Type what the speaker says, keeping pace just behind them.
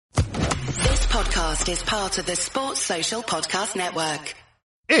podcast is part of the Sports Social Podcast Network.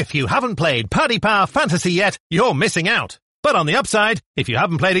 If you haven't played Paddy Power Fantasy yet, you're missing out. But on the upside, if you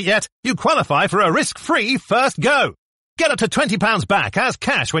haven't played it yet, you qualify for a risk-free first go. Get up to £20 back as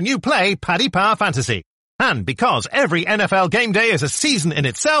cash when you play Paddy Power Fantasy. And because every NFL game day is a season in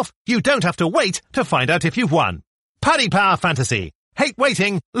itself, you don't have to wait to find out if you've won. Paddy Power Fantasy. Hate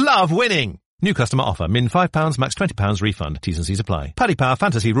waiting, love winning. New customer offer. Min £5, max £20 refund. T's and C's apply. Paddy Power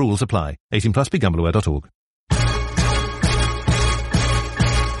Fantasy rules apply. 18 plus. BeGambleAware.org.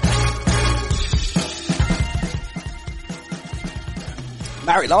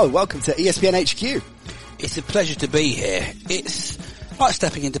 Marek Lowe, welcome to ESPN HQ. It's a pleasure to be here. It's like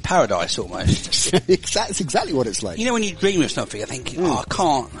stepping into paradise almost. That's exactly what it's like. You know, when you dream of something, I think, it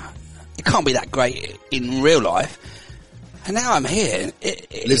can't be that great in real life. And now I'm here.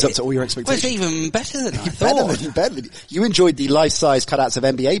 It lives up to all your expectations. Well, it's even better than I thought. Better than you enjoyed the life-size cutouts of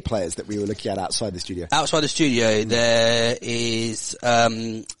NBA players that we were looking at outside the studio. Outside the studio, there is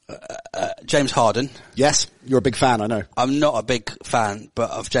James Harden. Yes, you're a big fan, I know. I'm not a big fan,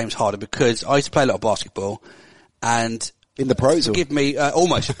 but of James Harden because I used to play a lot of basketball, and in the pros, forgive me,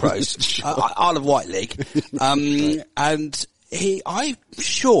 almost the pros, Sure. Isle of Wight League, and I'm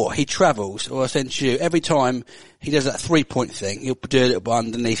sure he travels, or I send you, every time he does that 3-point thing, he'll do a little bit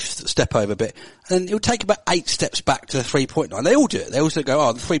underneath, step over a bit, and he'll take about 8 steps back to the 3-point line. They all do it. They also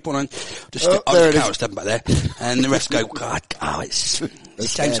go, the 3-point line, just stepping back there, and the rest go,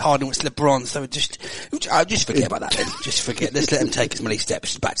 it's James Harden, it's LeBron, so just forget about that then. Just forget. Let's let him take as many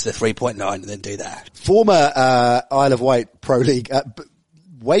steps back to the 3-point line and then do that. Former Isle of Wight Pro League,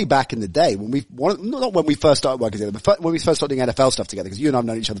 way back in the day not when we first started working together, but when we first started doing NFL stuff together, because you and I've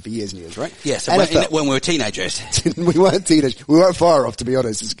known each other for years and years, right? Yes, when we were teenagers. We weren't teenagers. We weren't far off, to be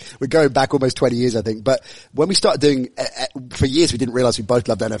honest. We're going back almost 20 years, I think. But when we started doing, for years we didn't realize we both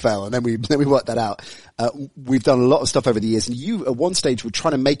loved NFL, and then we worked that out. We've done a lot of stuff over the years, and you at one stage were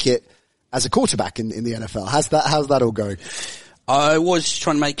trying to make it as a quarterback in the NFL. How's that all going? I was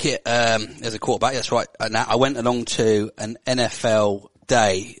trying to make it, as a quarterback, that's right. I went along to an NFL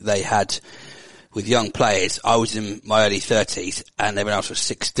day they had with young players. I was in my early 30s and everyone else was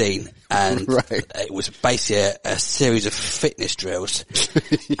 16, and It was basically a series of fitness drills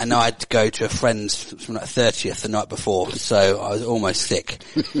and I had to go to a friend's from like 30th the night before, so I was almost sick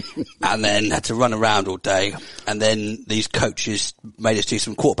and then had to run around all day, and then these coaches made us do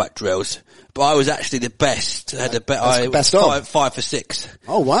some quarterback drills, but I was actually the best. I had best 5 for 6.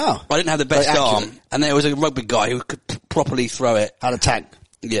 Oh wow. I didn't have the best arm, and there was a rugby guy who could properly throw it. Had a tank.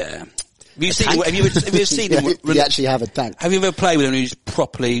 Yeah. Have you seen him? You actually have a tank. Have you ever played with him who's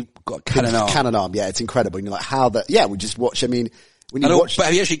properly got a cannon arm? Cannon arm, yeah, it's incredible. And you're like, we just watch, when you watch. But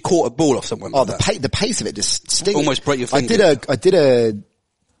have you actually caught a ball off someone? Oh, the pace of it just stings. Almost break your finger. I did a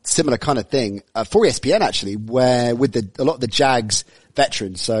similar kind of thing, for ESPN actually, where with a lot of the Jags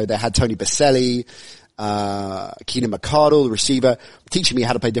veterans, so they had Tony Baselli, Keenan McCardle, the receiver, teaching me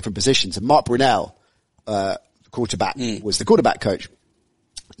how to play different positions. And Mark Brunell, quarterback, was the quarterback coach.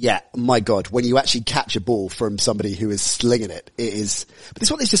 Yeah, my God, when you actually catch a ball from somebody who is slinging it, it is. But this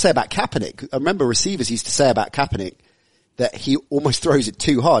is what they used to say about Kaepernick. I remember receivers used to say about Kaepernick that he almost throws it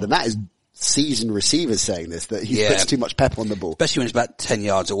too hard, and that is seasoned receivers saying this, that he puts too much pep on the ball. Especially when it's about 10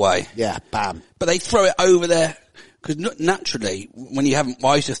 yards away. Yeah, bam. But they throw it over there, because naturally, when you haven't,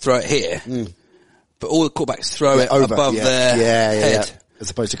 I used to throw it here, but all the quarterbacks throw it over, above their head. Yeah. As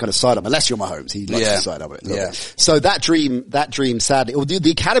opposed to kind of side up, unless you're Mahomes, he likes to side up it. Yeah. So that dream sadly,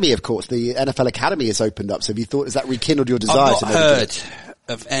 the academy, of course, the NFL academy has opened up. So have you thought, has that rekindled your desire to I've not heard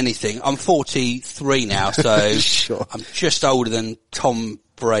of anything. I'm 43 now, so sure. I'm just older than Tom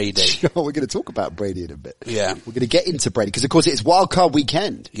Brady. Sure, we're going to talk about Brady in a bit. Yeah. We're going to get into Brady, because of course it's Wildcard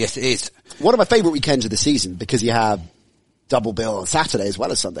Weekend. Yes, it is. One of my favourite weekends of the season, because you have double bill on Saturday as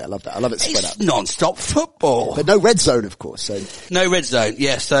well as Sunday. I love that. I love it spread out. It's non-stop football. But no red zone, of course. So no red zone.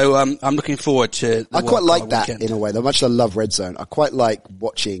 Yeah. So, I'm looking forward to I quite like that weekend. In a way. Though much as I love red zone, I quite like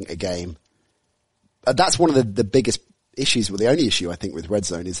watching a game. That's one of the biggest issues, the only issue I think with red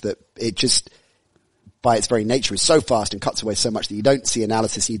zone is that it just, by its very nature, is so fast and cuts away so much that you don't see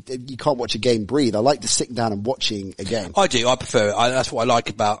analysis. You can't watch a game breathe. I like just sitting down and watching a game. I do. I prefer it. That's what I like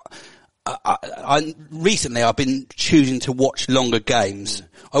about recently I've been choosing to watch longer games.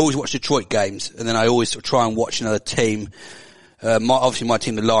 I always watch Detroit games, and then I always sort of try and watch another team. Obviously my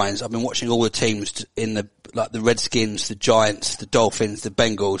team, the Lions. I've been watching all the teams in the Redskins, the Giants, the Dolphins, the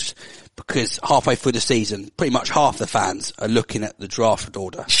Bengals, because halfway through the season, pretty much half the fans are looking at the draft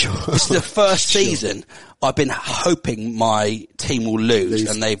order. Sure. This is the first season I've been hoping my team will lose,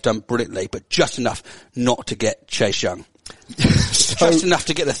 and they've done brilliantly, but just enough not to get Chase Young. just enough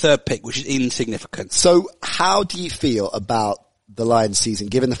to get the third pick, which is insignificant. So how do you feel about the Lions season,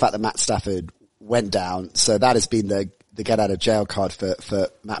 given the fact that Matt Stafford went down? So that has been the get out of jail card for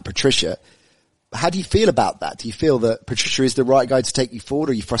Matt Patricia. How do you feel about that? Do you feel that Patricia is the right guy to take you forward?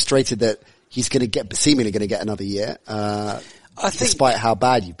 Or are you frustrated that he's seemingly going to get another year, despite how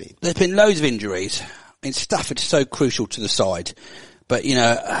bad you've been? There's been loads of injuries. I mean, Stafford's so crucial to the side. But,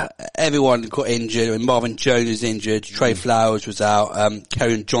 everyone got injured. I mean, Marvin Jones was injured. Trey Flowers was out.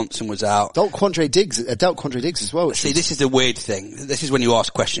 Kerryon Johnson was out. Dealt Quandre Diggs as well. See, this is the weird thing. This is when you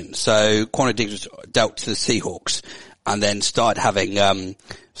ask questions. So, Quandre Diggs was dealt to the Seahawks and then started having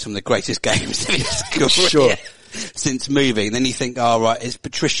some of the greatest games in his career Sure. since moving. Then you think, is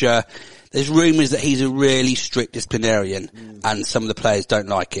Patricia... There's rumours that he's a really strict disciplinarian and some of the players don't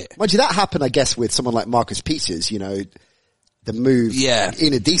like it. Mind you, that happened, I guess, with someone like Marcus Peters, the move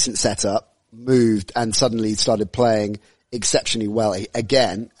in a decent setup, moved and suddenly started playing exceptionally well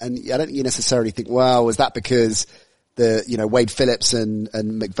again. And I don't think you necessarily think, well, was that because Wade Phillips and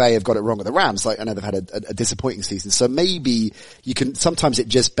McVay have got it wrong with the Rams? Like, I know they've had a disappointing season. So maybe sometimes it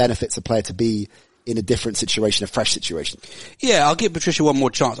just benefits a player to be in a different situation, a fresh situation. Yeah, I'll give Patricia one more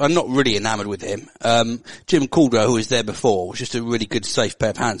chance. I'm not really enamoured with him. Jim Caldwell, who was there before, was just a really good, safe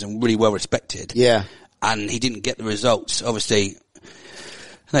pair of hands and really well respected. Yeah. And he didn't get the results, obviously.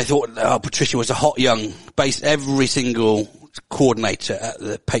 And they thought, Patricia was a hot young, every single coordinator at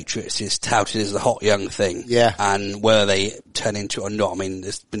the Patriots is touted as the hot young thing. Yeah. And whether they turn into it or not, I mean,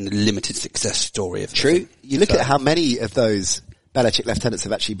 there's been a limited success story of True. You look at how many of those Belichick lieutenants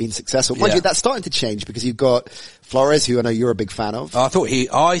have actually been successful. Mind you, that's starting to change because you've got Flores, who I know you're a big fan of. I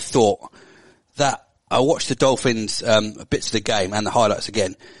thought that I watched the Dolphins, bits of the game and the highlights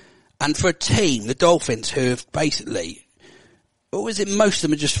again. And for a team, the Dolphins, who have basically, most of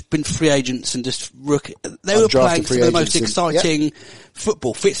them have just been free agents and just rookie. They were playing some of the most exciting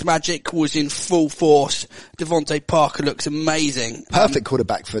football. Fitzmagic was in full force. Devontae Parker looks amazing. Perfect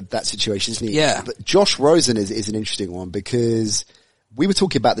quarterback for that situation, isn't he? Yeah. But Josh Rosen is an interesting one because we were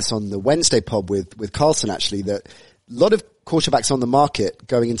talking about this on the Wednesday pod with Carlson, actually, that a lot of quarterbacks on the market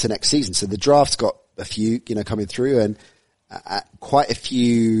going into next season. So the draft's got a few, coming through and quite a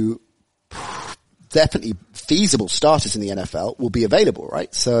few definitely feasible starters in the NFL will be available,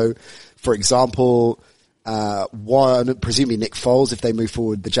 right? So, for example, presumably Nick Foles, if they move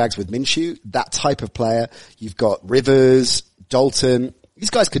forward, the Jags with Minshew, that type of player. You've got Rivers, Dalton. These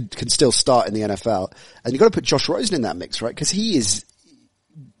guys can still start in the NFL. And you've got to put Josh Rosen in that mix, right? Because he is,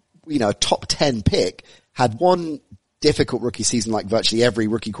 a top 10 pick, had one difficult rookie season like virtually every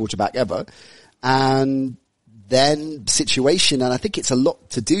rookie quarterback ever. And then situation, and I think it's a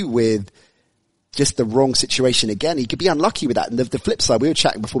lot to do with just the wrong situation again. He could be unlucky with that. And the flip side, we were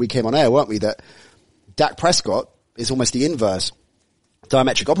chatting before we came on air, weren't we, that Dak Prescott is almost the inverse,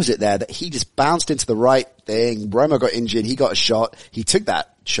 diametric opposite there, that he just bounced into the right thing. Romo got injured. He got a shot. He took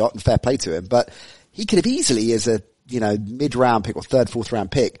that shot and fair play to him. But he could have easily, as a, mid-round pick or third, fourth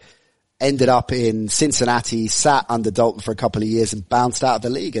round pick, ended up in Cincinnati, sat under Dalton for a couple of years and bounced out of the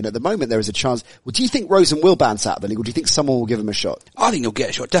league. And at the moment there is a chance. Well, do you think Rosen will bounce out of the league or do you think someone will give him a shot? I think he'll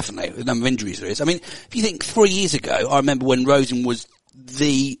get a shot, definitely, with the number of injuries there is. I mean, if you think 3 years ago, I remember when Rosen was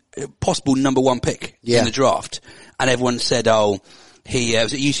the possible number one pick in the draft and everyone said, he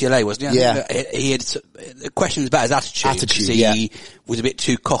was at UCLA, wasn't he? Yeah. He had questions about his attitude. He was a bit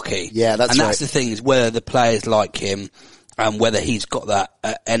too cocky. Yeah, that's right. And that's the thing, is whether the players like him and whether he's got that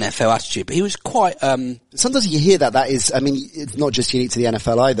NFL attitude. But he was quite... Sometimes you hear that is... I mean, it's not just unique to the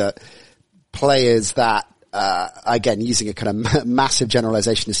NFL either. Players that, again, using a kind of massive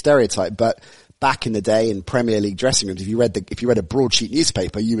generalization of stereotype, but back in the day in Premier League dressing rooms, if you read a broadsheet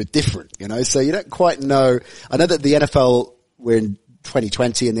newspaper, you were different, So you don't quite know... I know that the NFL, we're in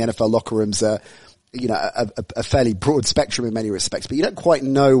 2020 and the NFL locker rooms are, a fairly broad spectrum in many respects, but you don't quite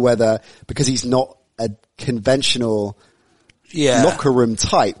know whether, because he's not a conventional... locker room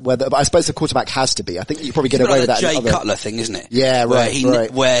type, but I suppose the quarterback has to be. I think you probably get away with that. Jay Cutler thing, isn't it? Yeah,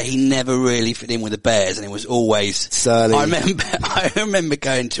 right. Where he never really fit in with the Bears and it was always surly. I remember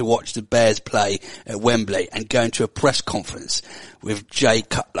going to watch the Bears play at Wembley and going to a press conference with Jay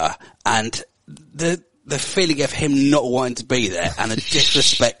Cutler and the feeling of him not wanting to be there and the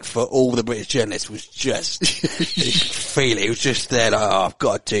disrespect for all the British journalists was just, he was just there like, I've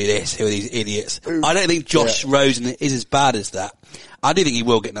got to do this, who are these idiots? I don't think Josh Rosen is as bad as that. I do think he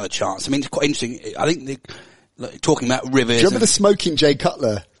will get another chance. I mean, it's quite interesting. I think talking about Rivers. Do you remember the Smoking Jay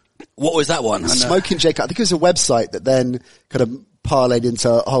Cutler? What was that one? Smoking Jay Cutler. I think it was a website that then kind of parlayed into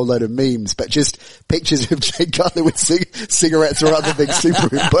a whole load of memes, but just pictures of Jay Cutler with cigarettes or other things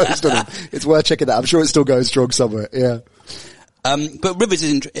superimposed on him. It's worth checking that. I'm sure it still goes strong somewhere. Yeah. But Rivers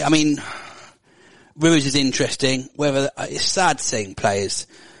is, Rivers is interesting. Whether it's sad seeing players.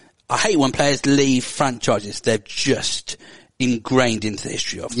 I hate when players leave franchises they're just ingrained into the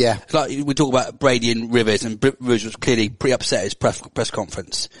history of. Yeah. It's like we talk about Brady and Rivers, and Rivers was clearly pretty upset at his press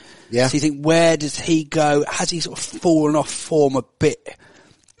conference. Yeah. So you think, where does he go? Has he sort of fallen off form a bit?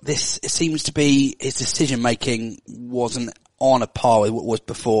 It seems to be his decision making wasn't on a par with what was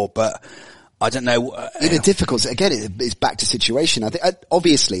before, but I don't know. In a difficult, again, it's back to situation. I think,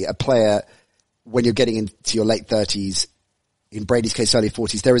 obviously, a player, when you're getting into your late 30s, in Brady's case, early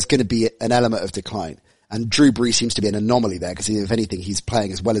 40s, there is going to be an element of decline. And Drew Brees seems to be an anomaly there because, if anything, he's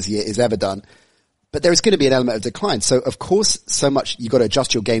playing as well as he has ever done. But there is going to be an element of decline. So, of course, so much, you've got to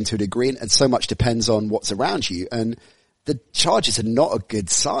adjust your game to a degree, and so much depends on what's around you. And the Chargers are not a good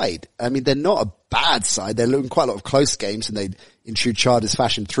side. I mean, they're not a bad side. They're losing quite a lot of close games, and they, in true Chargers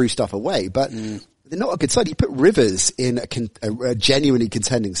fashion, threw stuff away. But they're not a good side. You put Rivers in a genuinely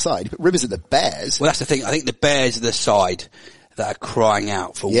contending side. You put Rivers at the Bears. Well, that's the thing. I think the Bears are the side that are crying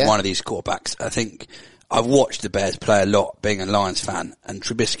out for one of these quarterbacks. I think I've watched the Bears play a lot, being a Lions fan, and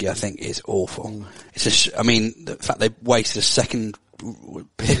Trubisky, I think, is awful. It's the fact they wasted a second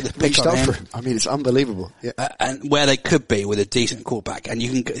pick on him. I mean, it's unbelievable. Yeah. And where they could be with a decent quarterback, and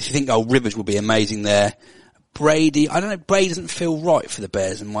you think, Rivers will be amazing there. Brady, I don't know, Brady doesn't feel right for the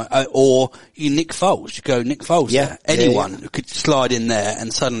Bears, or Nick Foles. You go Nick Foles. Yeah. Anyone who could slide in there,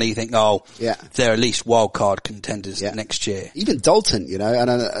 and suddenly you think, they're at least wild card contenders next year. Even Dalton, and I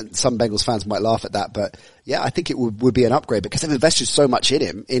know some Bengals fans might laugh at that, but yeah, I think it would be an upgrade because they've invested so much in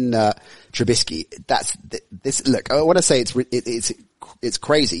him, in Trubisky. Look, I want to say it's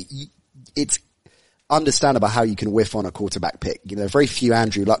crazy. It's understandable how you can whiff on a quarterback pick. Very few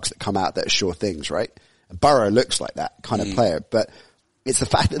Andrew Lucks that come out that are sure things, right? Burrow looks like that kind of player, but it's the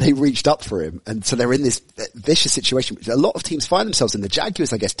fact that they reached up for him, and so they're in this vicious situation, which a lot of teams find themselves in. The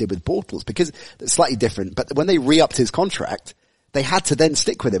Jaguars, I guess, did with Bortles, because it's slightly different, but when they re-upped his contract, they had to then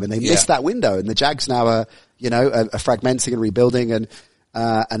stick with him, and they missed that window, and the Jags now are fragmenting and rebuilding, and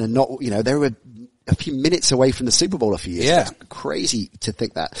are not, they were a few minutes away from the Super Bowl a few years ago. It's crazy to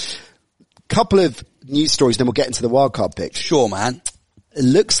think that. Couple of news stories, then we'll get into the wildcard pick. Sure, man. It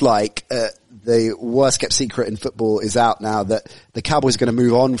looks like the worst kept secret in football is out now, that the Cowboys are going to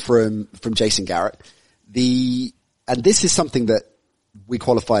move on from Jason Garrett. And this is something that we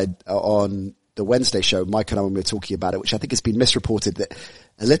qualified on the Wednesday show, Mike and I, when we were talking about it, which I think has been misreported that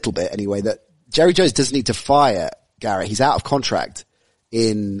a little bit anyway, that Jerry Jones doesn't need to fire Garrett. He's out of contract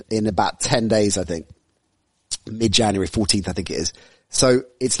in about 10 days, I think. Mid-January, 14th, I think it is. So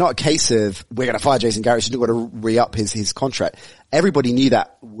it's not a case of we're going to fire Jason Garrett, he's not going to re-up his contract. Everybody knew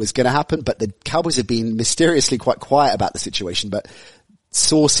that was going to happen, but the Cowboys have been mysteriously quite quiet about the situation. But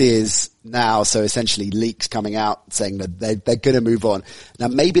sources now, so essentially leaks coming out saying that they're going to move on. Now,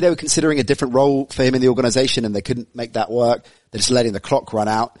 maybe they were considering a different role for him in the organization and they couldn't make that work. They're just letting the clock run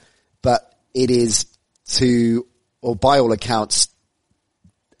out. But it is by all accounts,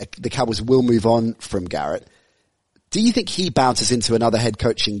 the Cowboys will move on from Garrett. Do you think he bounces into another head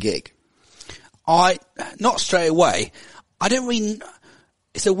coaching gig? Not straight away.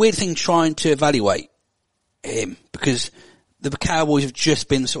 It's a weird thing trying to evaluate him, because the Cowboys have just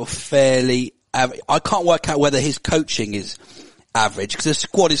been sort of fairly average. I can't work out whether his coaching is average, because the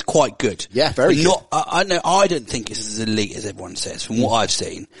squad is quite good. Yeah, very good. I don't think it's as elite as everyone says. From what I've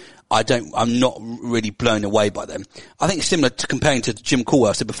seen, I'm not really blown away by them. I think it's similar to comparing to Jim Caldwell,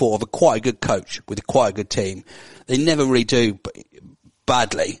 I said before, of quite a good coach with quite a good team. They never really do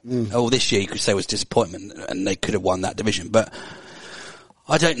badly. This year you could say was disappointment, and they could have won that division, but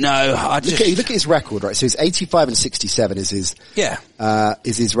I don't know. Look at his record, right? So he's 85-67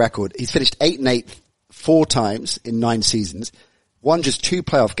 is his record. He's finished 8-8 4 times in 9 seasons. Won just 2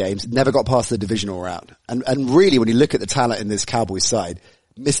 playoff games, never got past the divisional round. And really, when you look at the talent in this Cowboys side,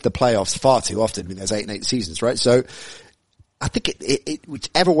 missed the playoffs far too often in those 8-8 seasons, right? So I think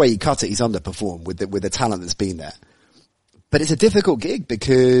whichever way you cut it, he's underperformed with the talent that's been there. But it's a difficult gig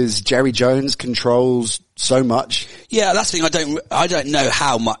because Jerry Jones controls so much. Yeah, that's the thing. I don't know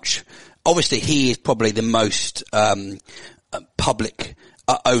how much. Obviously, he is probably the most public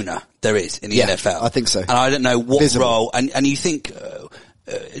owner there is in the NFL. I think so. And I don't know what role. And you think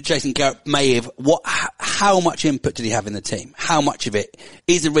Jason Garrett may have how much input did he have in the team? How much of it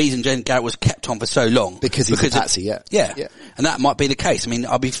is the reason Jason Garrett was kept on for so long? Because he's a patsy, yeah. And that might be the case. I mean,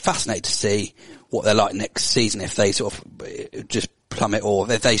 I'll be fascinated to see what they're like next season, if they sort of just plummet, or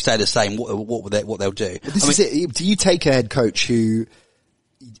if they stay the same, what they'll do. Is it. Do you take a head coach and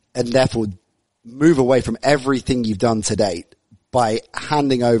therefore move away from everything you've done to date by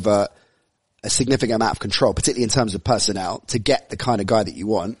handing over a significant amount of control, particularly in terms of personnel, to get the kind of guy that you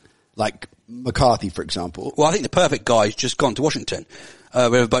want, like McCarthy, for example. Well, I think the perfect guy has just gone to Washington,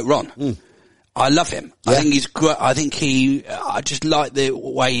 Riverboat Ron. I love him. Yeah. I think he's great. I just like the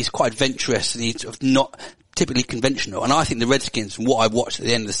way he's quite adventurous and he's not typically conventional. And I think the Redskins, from what I've watched at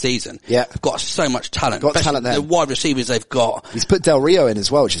the end of the season, have got so much talent. Got talent there. The wide receivers they've got. He's put Del Rio in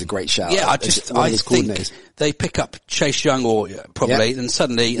as well, which is a great shout. Yeah, I think they pick up Chase Young and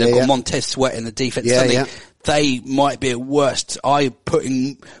suddenly they've got Montez Sweat in the defense. They might be at worst. I'm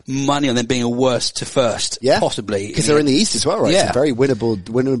putting money on them being a worst to first, possibly. Because they're in the East as well, right? Yeah. It's a very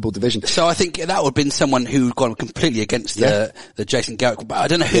winnable division. So I think that would have been someone who'd gone completely against the Jason Garrett. But I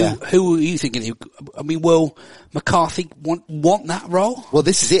don't know who are you thinking? I mean, will McCarthy want that role? Well,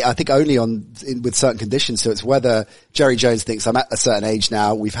 this is it. I think only with certain conditions. So it's whether Jerry Jones thinks I'm at a certain age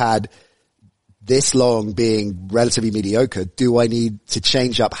now. We've had this long being relatively mediocre. Do I need to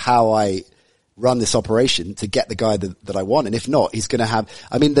change up how I run this operation to get the guy that I want? And if not, he's going to have,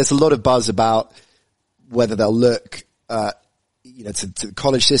 I mean, there's a lot of buzz about whether they'll look, to the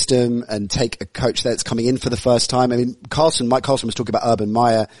college system and take a coach that's coming in for the first time. I mean, Mike Carlson was talking about Urban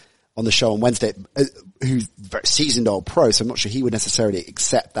Meyer on the show on Wednesday, who's a very seasoned old pro. So I'm not sure he would necessarily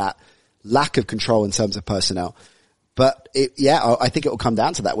accept that lack of control in terms of personnel. But I think it will come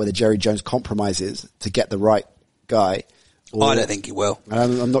down to that, whether Jerry Jones compromises to get the right guy. I don't think he will.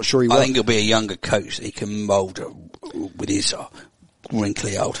 I'm not sure he will. I think he'll be a younger coach that he can mould with his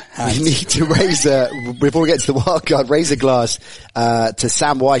wrinkly old hands. We need to before we get to the wild card, raise a glass to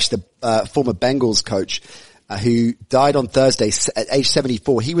Sam Weish, the former Bengals coach, who died on Thursday at age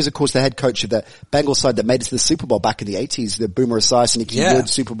 74. He was, of course, the head coach of the Bengals side that made it to the Super Bowl back in the 80s, the Boomer Esiason, Nicky Wood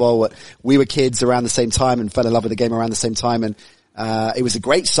Super Bowl. We were kids around the same time and fell in love with the game around the same time. And it was a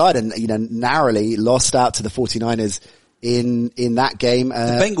great side and, narrowly lost out to the 49ers in that game.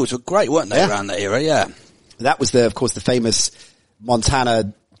 The Bengals were great, weren't they, around that era? Yeah. That was of course, the famous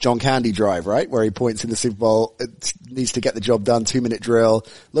Montana John Candy drive, right? Where he points in the Super Bowl, it needs to get the job done, 2-minute drill.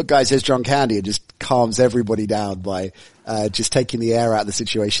 Look guys, here's John Candy, and just calms everybody down by, just taking the air out of the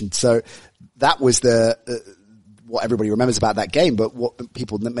situation. So that was what everybody remembers about that game, but what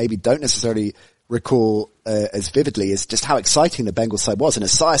people maybe don't necessarily recall as vividly is just how exciting the Bengals side was. And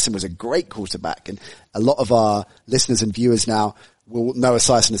Esiason was a great quarterback, and a lot of our listeners and viewers now will know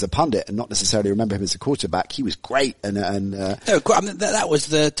Esiason as a pundit and not necessarily remember him as a quarterback. He was great, and that was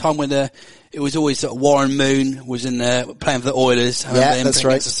the time when it was always Warren Moon was in there playing for the Oilers. That's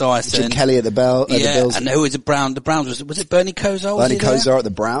right. Jim Kelly at the Bills. And who was the Browns? The Browns was it Bernie Kosar? Bernie Kosar at the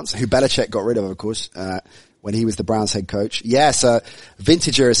Browns, who Belichick got rid of course. When he was the Browns head coach.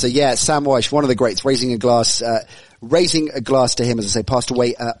 Vintage era. So Sam Weish, one of the greats, raising a glass to him, as I say, passed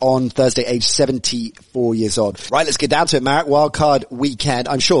away on Thursday, age 74 years old. Right, let's get down to it, Marek. Wildcard Weekend.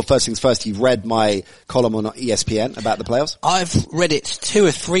 I'm sure, first things first, you've read my column on ESPN about the playoffs. I've read it 2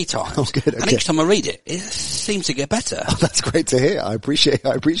 or 3 times. Oh, good. Okay. And each time I read it, it seems to get better. Oh, that's great to hear. I appreciate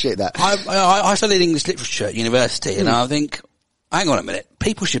that. I studied English literature at university, and I think, hang on a minute,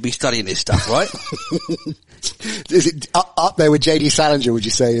 people should be studying this stuff, right? Is it up there with J.D. Salinger, would you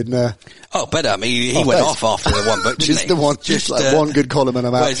say? Better. I mean, he went off after the one book, didn't just he? The one, just like one good column and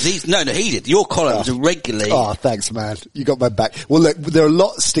I'm out. No, he did. Your column was regularly. Oh, thanks, man. You got my back. Well, look, there is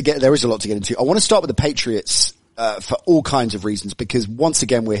a lot to get into. I want to start with the Patriots, for all kinds of reasons, because once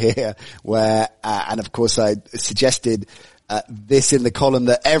again, we're here where, and of course I suggested, this in the column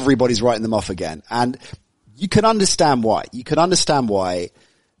that everybody's writing them off again. And you can understand why. You can understand why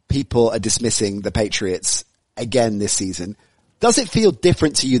people are dismissing the Patriots again this season. Does it feel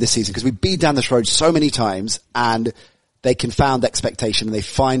different to you this season? Because we've been down this road so many times and they confound expectation and they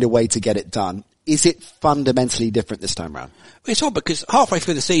find a way to get it done. Is it fundamentally different this time round? It's odd because halfway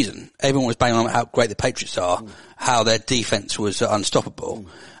through the season, everyone was banging on how great the Patriots are, how their defense was unstoppable.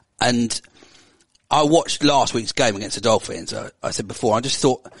 And I watched last week's game against the Dolphins. I said before, I just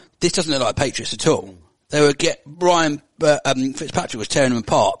thought, this doesn't look like Patriots at all. They would get Ryan Fitzpatrick was tearing them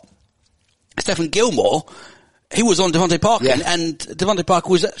apart. Stephen Gilmore, he was on Devontae Parker, and Devontae Parker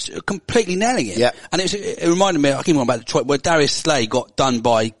was completely nailing it. Yeah. And it reminded me, I keep on about Detroit, where Darius Slay got done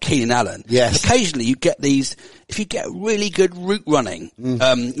by Keenan Allen. Yes. Occasionally you get these, if you get really good route running,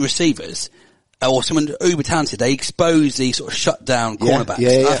 receivers, or someone uber talented, they expose these sort of shut down cornerbacks.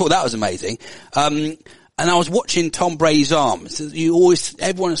 Yeah. I thought that was amazing. And And I was watching Tom Brady's arm. So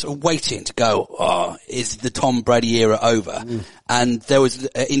everyone's sort of waiting to go, is the Tom Brady era over? And there was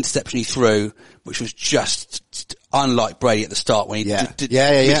an interception he threw, which was just unlike Brady at the start when he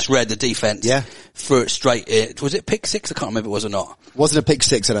misread the defense, threw it straight in. Was it pick six? I can't remember if it was or not. Wasn't a pick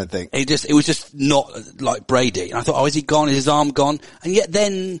six, I don't think. It was just not like Brady. And I thought, is he gone? Is his arm gone? And yet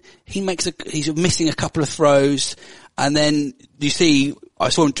then he's missing a couple of throws. And then you see, I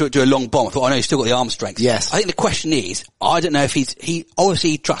saw him do a long bomb. I thought, I know he's still got the arm strength. Yes. I think the question is, I don't know if he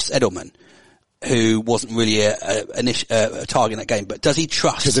obviously trusts Edelman, who wasn't really a target in that game, but does he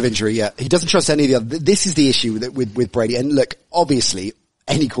trust? Because of injury, yeah. He doesn't trust any of the other. This is the issue with Brady. And look, obviously,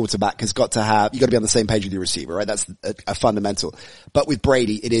 any quarterback has got to be on the same page with your receiver, right? That's a fundamental. But with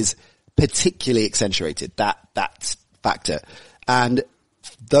Brady, it is particularly accentuated, that factor. And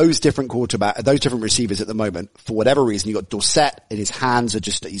those different receivers at the moment, for whatever reason, you've got Dorsett and his hands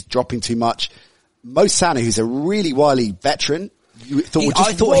he's dropping too much. Mo Sana, who's a really wily veteran, I thought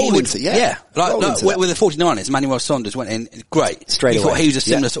he would, with the 49ers, Manuel Saunders went in great. Straight away. Thought he was a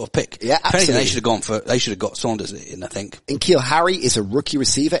similar sort of pick. Yeah, absolutely. They should have got Saunders in, I think. And N'Keal Harry is a rookie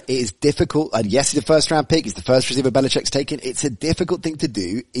receiver. It is difficult. And yes, he's a first round pick. He's the first receiver Belichick's taken. It's a difficult thing to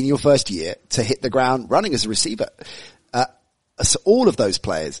do in your first year to hit the ground running as a receiver. So all of those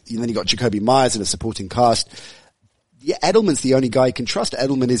players, and then you got Jacoby Myers and a supporting cast. Yeah, Edelman's the only guy you can trust.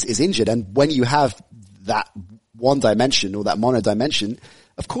 Edelman is injured. And when you have that one dimension or that mono dimension,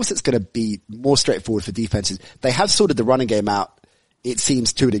 of course it's going to be more straightforward for defenses. They have sorted the running game out, it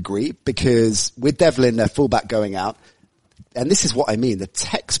seems, to a degree, because with Devlin, their fullback, going out, and this is what I mean, the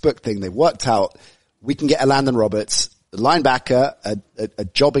textbook thing they've worked out, we can get a Landon Roberts, a linebacker, a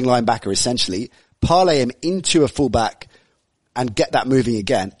jobbing linebacker essentially, parlay him into a fullback and get that moving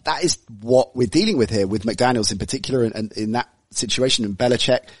again. That is what we're dealing with here with McDaniels in particular, and in that situation, and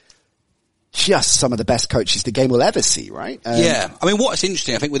Belichick. Just some of the best coaches the game will ever see, right? I mean, what's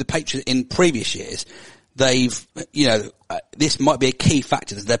interesting, I think, with the Patriots in previous years, they've, this might be a key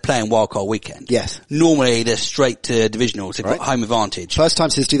factor that they're playing Wildcard Weekend. Yes. Normally they're straight to divisionals, they've got home advantage. First time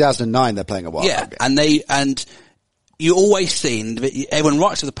since 2009 they're playing a Wildcard game. And you always seen, everyone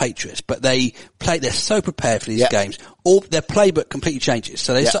writes to the Patriots, but they're so prepared for these games. Their playbook completely changes.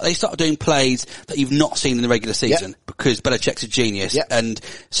 So they start doing plays that you've not seen in the regular season because Belichick's a genius, and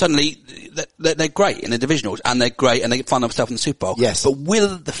suddenly they're great in the divisionals, and they're great, and they find themselves in the Super Bowl. Yes. But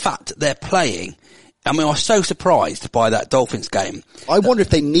with the fact that they're playing, I mean, I was so surprised by that Dolphins game. I wonder if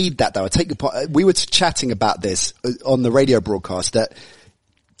they need that, though. I take your point. We were chatting about this on the radio broadcast, that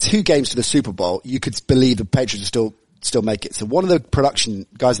 2 games to the Super Bowl, you could believe the Patriots will still make it. So one of the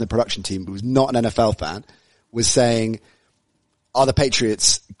guys in the production team, who was not an NFL fan, was saying, are the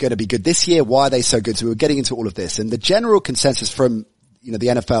Patriots going to be good this year? Why are they so good? So we were getting into all of this, and the general consensus from, the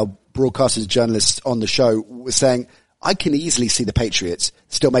NFL broadcasters, journalists on the show was saying, I can easily see the Patriots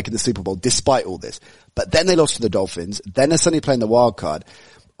still making the Super Bowl despite all this. But then they lost to the Dolphins. Then they're suddenly playing the wild card.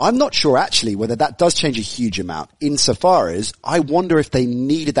 I'm not sure actually whether that does change a huge amount, insofar as I wonder if they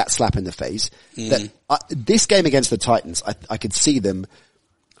needed that slap in the face. That this game against the Titans, I could see them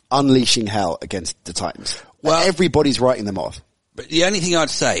unleashing hell against the Titans. Well, everybody's writing them off. But the only thing I'd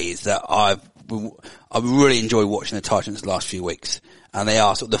say is that I've really enjoyed watching the Titans the last few weeks. And they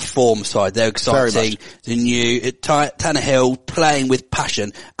are sort of the form side. They're exciting. The new Tannehill playing with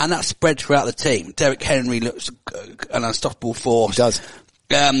passion, and that's spread throughout the team. Derrick Henry looks an unstoppable force. He does.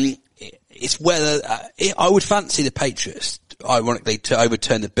 It's whether I would fancy the Patriots, ironically, to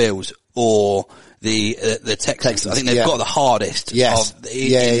overturn the Bills or the Texans. I think they've got the hardest of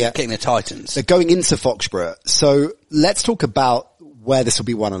getting the Titans. They're going into Foxborough. So let's talk about where this will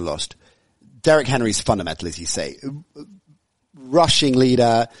be won and lost. Derrick Henry's fundamental, as you say. Rushing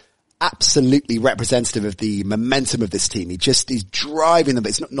leader, absolutely representative of the momentum of this team. He's driving them, but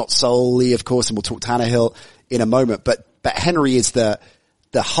it's not solely, of course, and we'll talk Tannehill in a moment, but Henry is the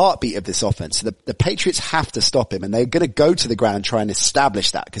heartbeat of this offense. So the Patriots have to stop him, and they're going to go to the ground and try and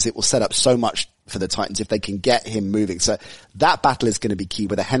establish that, because it will set up so much for the Titans if they can get him moving. So that battle is going to be key,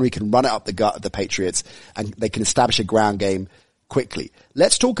 whether Henry can run it up the gut of the Patriots and they can establish a ground game quickly.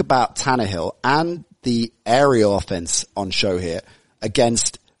 Let's talk about Tannehill and the aerial offense on show here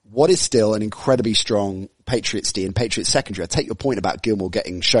against what is still an incredibly strong Patriots D and Patriots secondary. I take your point about Gilmore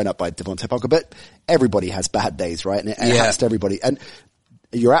getting shown up by Devontae Parker, but everybody has bad days, right? And it happens to everybody. And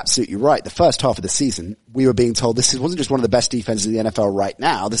you're absolutely right. The first half of the season, we were being told this wasn't just one of the best defenses in the NFL right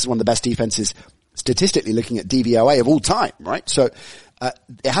now. This is one of the best defenses statistically looking at DVOA of all time, right? So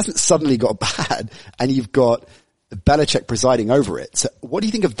it hasn't suddenly got bad, and you've got Belichick presiding over it. So what do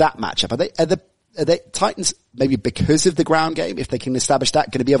you think of that matchup? Are the Titans, maybe because of the ground game, if they can establish that,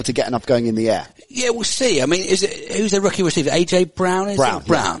 going to be able to get enough going in the air? Yeah, we'll see. I mean, who's the rookie receiver? AJ Brown?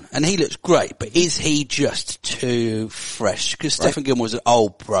 Brown. And he looks great, but is he just too fresh? Because Stephen Gilmore's an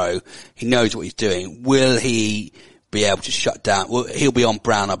old pro. He knows what he's doing. Will he be able to shut down? Well, he'll be on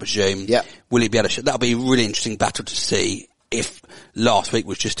Brown, I presume. Yeah. Will he be able to that'll be a really interesting battle to see if last week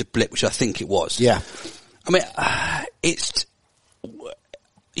was just a blip, which I think it was. Yeah. I mean,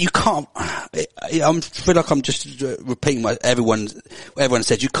 you can't, I feel like I'm just repeating what everyone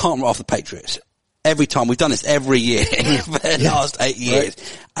said. You can't write off the Patriots. Every time. We've done this every year for the last 8 years.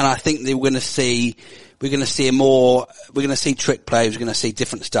 Right. And I think that we're going to see trick plays, we're going to see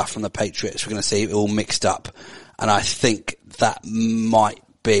different stuff from the Patriots, we're going to see it all mixed up. And I think that might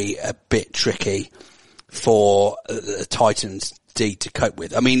be a bit tricky for the Titans D to cope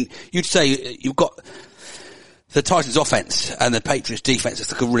with. I mean, you'd say you've got the Titans offense and the Patriots defense.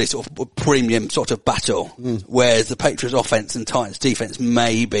 It's like a really sort of premium sort of battle, whereas the Patriots offense and Titans defense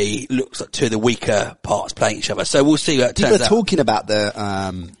maybe looks like two of the weaker parts playing each other. So we'll see how it turns out. People are talking about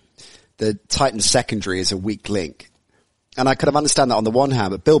the Titans secondary as a weak link. And I kind of understand that on the one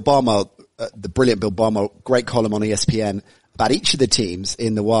hand, but Bill Barmer, the brilliant Bill Barmer, great column on ESPN about each of the teams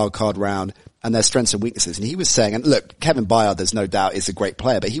in the wild card round and their strengths and weaknesses. And he was saying, and look, Kevin Byard, there's no doubt, is a great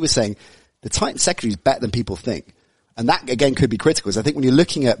player, but he was saying, the Titans secondary is better than people think. And that, again, could be critical. Because I think when you're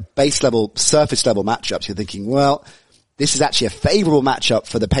looking at base level, surface level matchups, you're thinking, well, this is actually a favorable matchup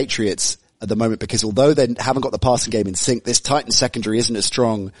for the Patriots at the moment, because although they haven't got the passing game in sync, this Titans secondary isn't as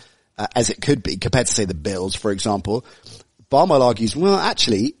strong as it could be compared to, say, the Bills, for example. Barmel argues, well,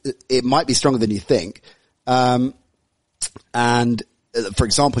 actually, it might be stronger than you think. And for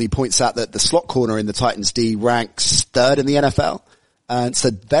example, he points out that the slot corner in the Titans D ranks third in the NFL. And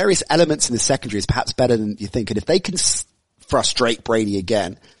so various elements in the secondary is perhaps better than you think. And if they can frustrate Brady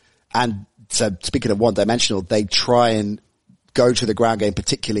again, and so speaking of one-dimensional, they try and go to the ground game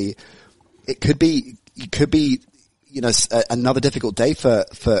particularly, it could be, another difficult day for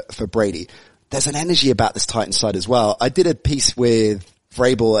Brady. There's an energy about this Titans side as well. I did a piece with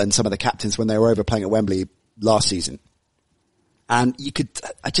Vrabel and some of the captains when they were over playing at Wembley last season. And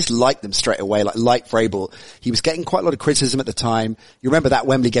I just liked them straight away, like Vrabel. He was getting quite a lot of criticism at the time. You remember that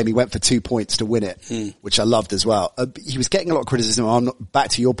Wembley game, he went for 2 points to win it, which I loved as well. He was getting a lot of criticism. Back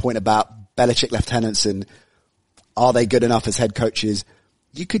to your point about Belichick lieutenants and are they good enough as head coaches?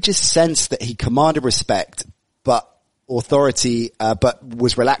 You could just sense that he commanded respect, but authority, but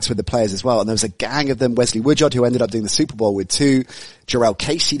was relaxed with the players as well. And there was a gang of them, Wesley Woodyard, who ended up doing the Super Bowl with 2, Jarrell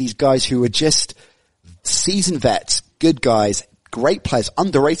Casey, these guys who were just seasoned vets, good guys, great players,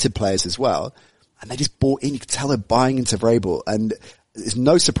 underrated players as well. And they just bought in. You could tell they're buying into Vrabel. And it's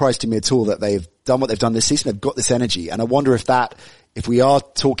no surprise to me at all that they've done what they've done this season. They've got this energy. And I wonder if we are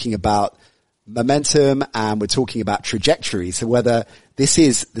talking about momentum and we're talking about trajectory, so whether this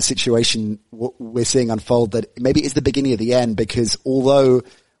is the situation we're seeing unfold, that maybe it's the beginning of the end, because although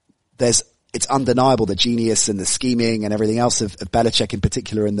it's undeniable the genius and the scheming and everything else of Belichick in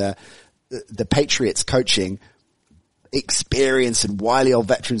particular, and the Patriots coaching, experience and wily old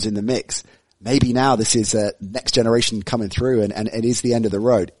veterans in the mix, maybe now this is a next generation coming through and it is the end of the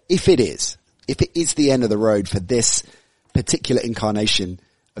road. If it is the end of the road for this particular incarnation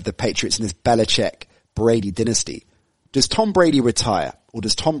of the Patriots and this Belichick Brady dynasty, does Tom Brady retire, or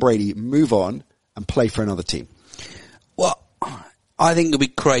does Tom Brady move on and play for another team? Well, I think it would be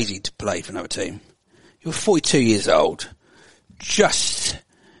crazy to play for another team. You're 42 years old. Just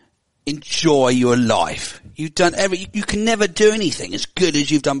enjoy your life. You've done you can never do anything as good as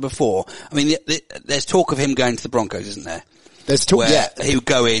you've done before. I mean, there's talk of him going to the Broncos, isn't there? There's talk, where he would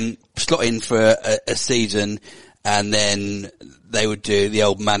go in, slot in for a season, and then they would do the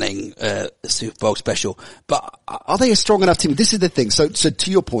old Manning, Super Bowl special. But are they a strong enough team? This is the thing. So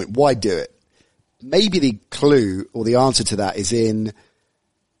to your point, why do it? Maybe the clue or the answer to that is in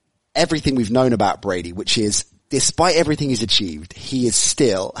everything we've known about Brady, which is, despite everything he's achieved, he is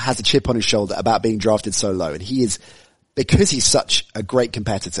still has a chip on his shoulder about being drafted so low. And he is, because he's such a great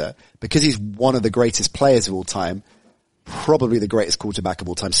competitor, because he's one of the greatest players of all time, probably the greatest quarterback of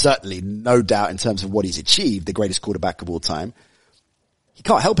all time, certainly no doubt in terms of what he's achieved, the greatest quarterback of all time, he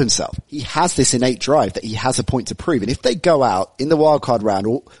can't help himself. He has this innate drive that he has a point to prove. And if they go out in the wildcard round,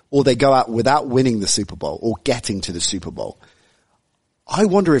 or they go out without winning the Super Bowl or getting to the Super Bowl, I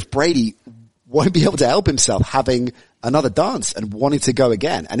wonder if Brady won't be able to help himself having another dance and wanting to go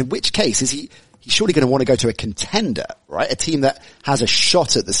again. And in which case, is he's surely going to want to go to a contender, right? A team that has a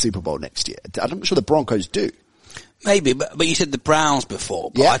shot at the Super Bowl next year. I'm not sure the Broncos do. Maybe, but you said the Browns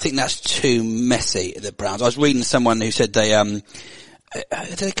before, but yeah. I think that's too messy, the Browns. I was reading someone who said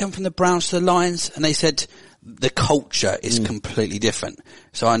did they come from the Browns to the Lions? And they said the culture is completely different.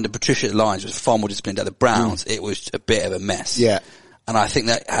 So under Patricia Lyons was far more disciplined. At the Browns, it was a bit of a mess. Yeah. And I think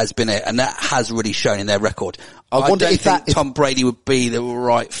that has been it, and that has really shown in their record. I wonder don't if think that, Tom Brady would be the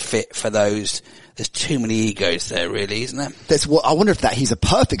right fit for those. There's too many egos there, really, isn't there? I wonder if he's a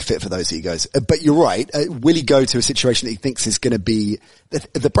perfect fit for those egos. But you're right. Will he go to a situation that he thinks is going to be?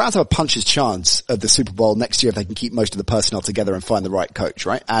 The Browns have a puncher's chance of the Super Bowl next year if they can keep most of the personnel together and find the right coach,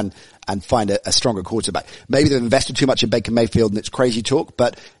 right? And find a stronger quarterback. Maybe they've invested too much in Baker Mayfield and it's crazy talk,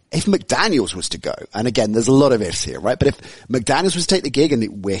 but if McDaniels was to go, and again, there's a lot of ifs here, right? But if McDaniels was to take the gig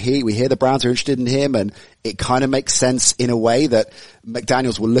and we hear the Browns are interested in him, and it kind of makes sense in a way that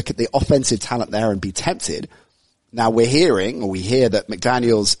McDaniels will look at the offensive talent there and be tempted. Now we hear that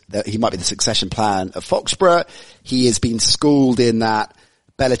McDaniels, that he might be the succession plan of Foxborough. He has been schooled in that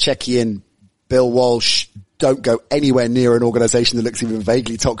Belichickian Bill Walsh don't go anywhere near an organization that looks even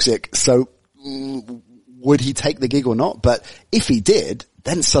vaguely toxic. So would he take the gig or not? But if he did,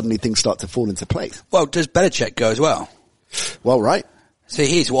 then suddenly things start to fall into place. Well, does Belichick go as well? Well, right. See,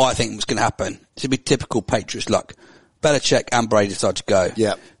 here's what I think was going to happen. This would be typical Patriots luck. Belichick and Brady decide to go.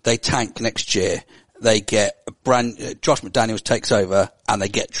 Yeah. They tank next year. They get Josh McDaniels takes over, and they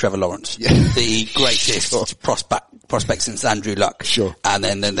get Trevor Lawrence, the greatest prospect since Andrew Luck. Sure. And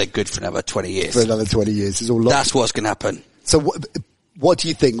then they're good for another 20 years. For another 20 years. That's what's going to happen. So what do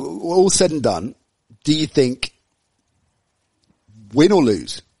you think? All said and done, do you think, win or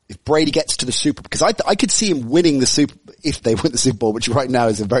lose, if Brady gets to the Super, because I could see him winning the Super, if they win the Super Bowl, which right now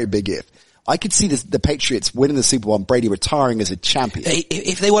is a very big if. I could see the Patriots winning the Super Bowl and Brady retiring as a champion.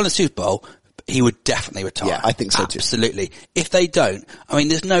 If they won the Super Bowl, he would definitely retire. Yeah, I think so too. Absolutely. If they don't, I mean,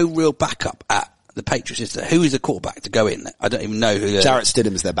 there's no real backup at the Patriots, is there? Who is the quarterback to go in? I don't even know who. Jarrett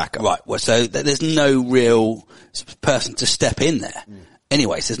Stidham is their backup. Right. Well, so there's no real person to step in there.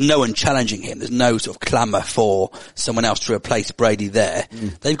 Anyways, there's no one challenging him. There's no sort of clamour for someone else to replace Brady there.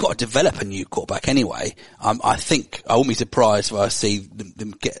 They've got to develop a new quarterback anyway. I think I won't be surprised if I see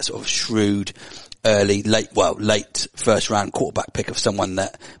them get sort of shrewd, late first round quarterback pick of someone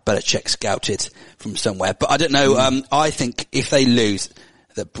that Belichick scouted from somewhere. But I don't know. I think if they lose,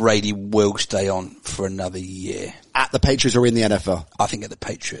 that Brady will stay on for another year. At the Patriots or in the NFL? I think at the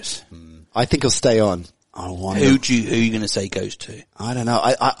Patriots. I think he'll stay on. Who are you going to say goes to? I don't know.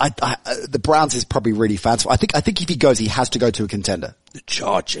 The Browns is probably really fanciful. I think if he goes, he has to go to a contender. The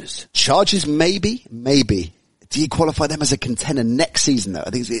Chargers. Chargers, maybe. Do you qualify them as a contender next season though? I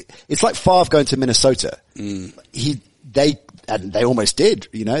think it's like Favre going to Minnesota. They almost did,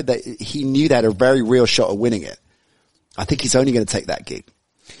 you know, he knew they had a very real shot of winning it. I think he's only going to take that gig.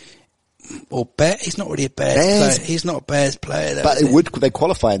 Well, he's not really a Bears player. He's not a Bears player though. But would they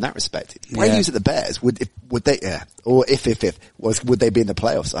qualify in that respect? If Brady was at the Bears, would they, yeah. Or would they be in the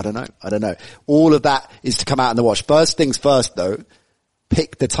playoffs? I don't know. All of that is to come out in the wash. First things first though,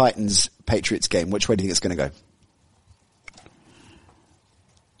 pick the Titans-Patriots game. Which way do you think it's going to go?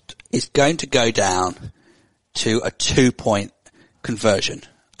 It's going to go down to a 2-point conversion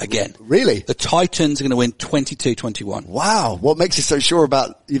again. Really? The Titans are going to win 22-21. Wow. What makes you so sure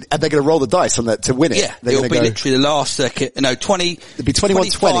about, and they're going to roll the dice on that to win it? Yeah. It'll be literally the last circuit. No, 20. It'll be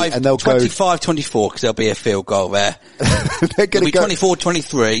 21-20 and they'll go 25-24 because there'll be a field goal there. They're going to go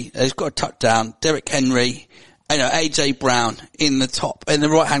 24-23. They've got a touchdown. Derrick Henry. AJ Brown in the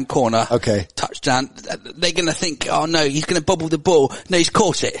right-hand corner. Okay. Touchdown. They're going to think, oh no, he's going to bobble the ball. No, he's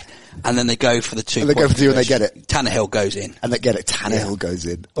caught it. And then they go for the 2 And they go for 2 and they get it. Tannehill goes in. And they get it. Tannehill goes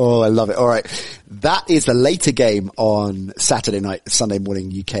in. Oh, I love it. All right. That is the later game on Saturday night, Sunday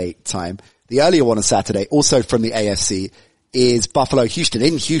morning UK time. The earlier one on Saturday, also from the AFC, is Buffalo-Houston.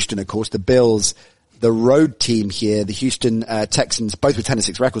 In Houston, of course, the Bills, the road team here, the Houston Texans, both with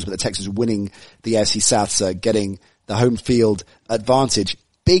 10-6 records, but the Texans winning the AFC South, so getting the home field advantage.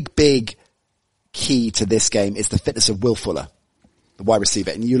 Big key to this game is the fitness of Will Fuller, the wide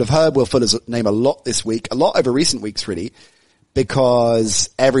receiver. And you'll have heard Will Fuller's name a lot this week, a lot over recent weeks really, because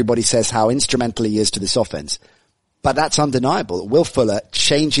everybody says how instrumental he is to this offense. But that's undeniable. Will Fuller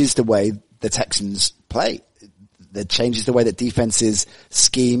changes the way the Texans play. That changes the way that defenses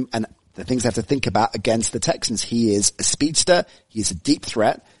scheme and the things they have to think about against the Texans. He is a speedster. He is a deep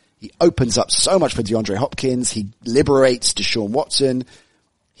threat. He opens up so much for DeAndre Hopkins. He liberates Deshaun Watson.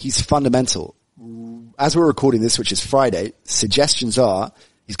 He's fundamental. As we're recording this, which is Friday, suggestions are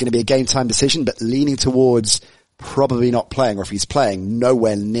he's going to be a game time decision, but leaning towards probably not playing, or if he's playing,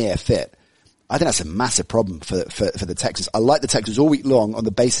 nowhere near fit. I think that's a massive problem for the Texans. I like the Texans all week long on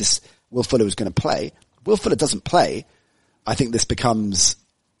the basis Will Fuller was going to play. Will Fuller doesn't play. I think this becomes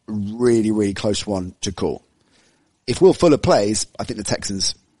really close one to call. If Will Fuller plays, I think the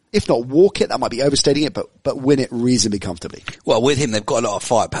Texans if not walk it, that might be overstating it, but win it reasonably comfortably. Well, with him, they've got a lot of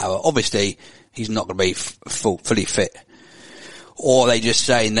firepower. Obviously, he's not going to be fully fit. Or are they just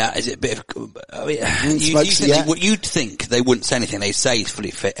saying that? Is it a bit of, I mean, you'd think they wouldn't say anything. They'd say he's fully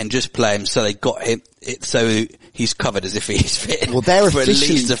fit and just play him so they got him, so he's covered as if he's fit well, they're for at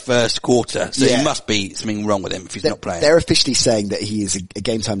least the first quarter. So yeah. there must be something wrong with him if he's not playing. They're officially saying that he is a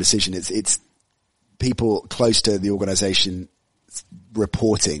game time decision. It's people close to the organisation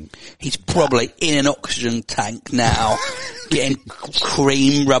reporting. He's probably in an oxygen tank now, getting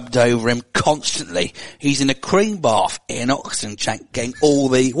cream rubbed over him constantly. He's in a cream bath in an oxygen tank, getting all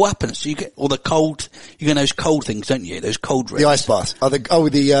the, what happens? So you get all the cold, you get those cold things, don't you? Those cold rooms. The ice bath.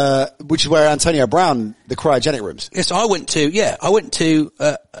 Which is where Antonio Brown, the cryogenic rooms. Yes, I went to,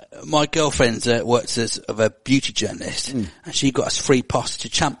 my girlfriend works as a beauty journalist, and she got us free pass to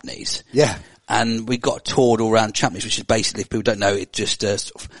Champneys. Yeah. And we got toured all around Champneys, which is basically, if people don't know, it's just a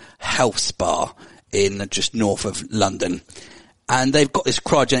sort of health spa in just north of London. And they've got this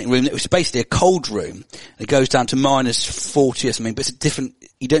cryogenic room that was basically a cold room. It goes down to -40 or something, but it's a different,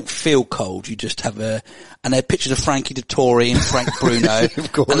 you don't feel cold, you just have and they're pictures of Frankie Dettori and Frank Bruno.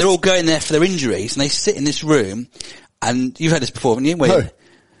 Of course. And they're all going there for their injuries, and they sit in this room, and you've heard this before, haven't you? No.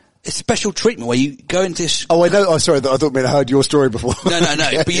 It's special treatment where you go into this. Oh, I know. Oh, sorry. I thought I heard your story before. No.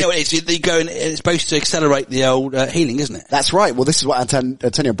 But you know what it is? You go and it's supposed to accelerate the old healing, isn't it? That's right. Well, this is what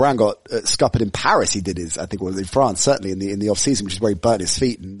Antonio Brown got scuppered in Paris. He did in France, certainly in the off season, which is where he burnt his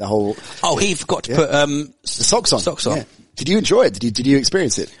feet and the whole. Oh, he forgot to put the socks on. Socks on. Yeah. Did you enjoy it? Did you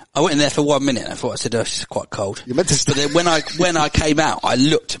experience it? I went in there for 1 minute. I thought, it's quite cold. You meant to But then when I came out, I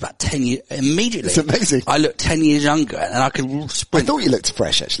looked about 10 years, immediately. It's amazing. I looked 10 years younger, and I could sprint. I thought you looked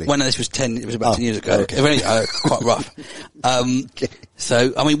fresh, actually. When this was it was about 10 years ago. Okay. If anything, quite rough.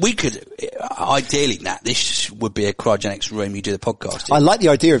 So, I mean, we could, ideally, Nat, this would be a cryogenics room you do the podcast in. I like the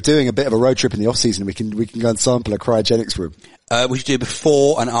idea of doing a bit of a road trip in the off season. We can go and sample a cryogenics room. We should do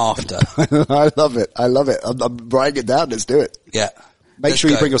before and after. I love it. I'm writing it down. Let's do it. Yeah. Make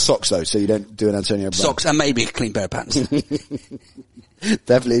sure you bring your socks though, so you don't do an Antonio Brown. Socks and maybe a clean pair of pants.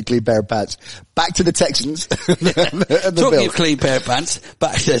 Definitely a clean pair of pants. Back to the Texans. and the Talking Bills. of clean pair of pants,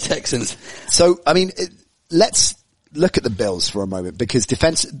 back to the Texans. So, I mean, let's look at the Bills for a moment, because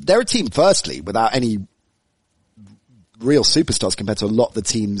they're a team firstly without any real superstars compared to a lot of the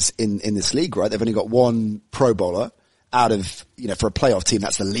teams in this league, right? They've only got one Pro Bowler out of, for a playoff team,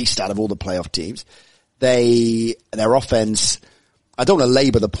 that's the least out of all the playoff teams. Their offense, I don't want to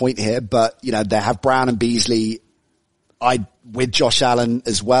labor the point here, but, they have Brown and Beasley. With Josh Allen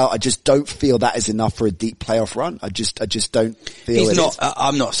as well. I just don't feel that is enough for a deep playoff run. I just don't feel He's not,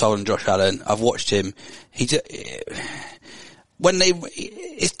 I'm not sold on Josh Allen. I've watched him. It's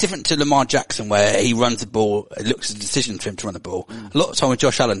different to Lamar Jackson where he runs the ball. It looks as a decision for him to run the ball. A lot of time with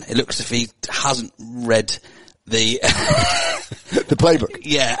Josh Allen, it looks as if he hasn't read the playbook.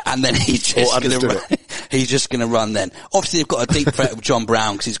 Yeah, and then he's just going to run then. Obviously they've got a deep threat with John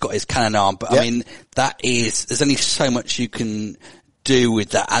Brown because he's got his cannon arm, but I mean, there's only so much you can do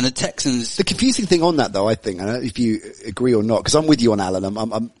with that. And the Texans. The confusing thing on that though, I think, I don't know if you agree or not, because I'm with you on Allen.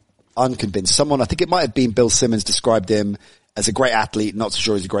 I'm unconvinced. I think it might have been Bill Simmons described him as a great athlete, not so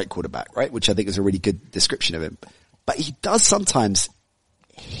sure he's a great quarterback, right? Which I think is a really good description of him. But he does sometimes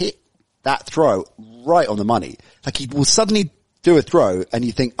hit that throw right on the money. Like he will suddenly do a throw and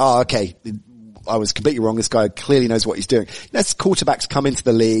you think, oh, okay, I was completely wrong. This guy clearly knows what he's doing. Quarterbacks come into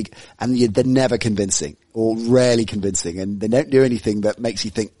the league and they're never convincing or rarely convincing, and they don't do anything that makes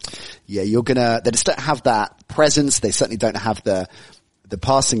you think, yeah, they just don't have that presence. They certainly don't have the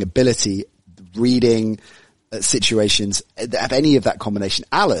passing ability, reading situations, have any of that combination.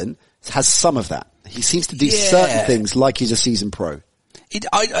 Allen has some of that. He seems to do certain things like he's a seasoned pro. You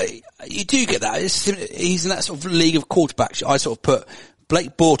do get that. He's in that sort of league of quarterbacks. I sort of put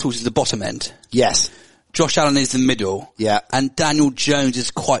Blake Bortles is the bottom end. Yes. Josh Allen is the middle. Yeah. And Daniel Jones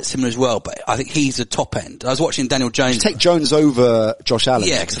is quite similar as well, but I think he's the top end. I was watching Daniel Jones. You take Jones over Josh Allen.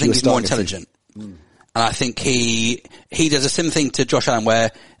 Yeah, because I think he's more intelligent. And I think he does a similar thing to Josh Allen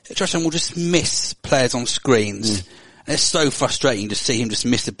where Josh Allen will just miss players on screens. And it's so frustrating to see him just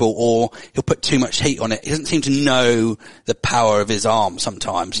miss the ball, or he'll put too much heat on it. He doesn't seem to know the power of his arm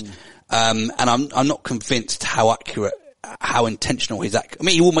sometimes. And I'm not convinced how accurate, how intentional he's accurate. I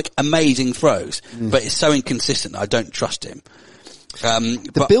mean, he will make amazing throws, but it's so inconsistent that I don't trust him.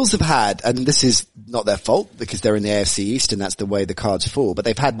 The Bills have had, and this is not their fault because they're in the AFC East and that's the way the cards fall, but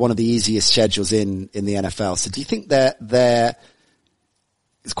they've had one of the easiest schedules in the NFL. So do you think it's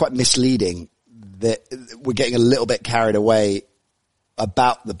quite misleading that we're getting a little bit carried away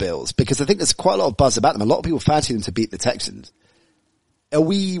about the Bills? Because I think there's quite a lot of buzz about them. A lot of people fancy them to beat the Texans. are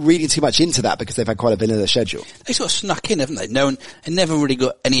we reading too much into that because they've had quite a vanilla schedule? They sort of snuck in, haven't they? No one, and never really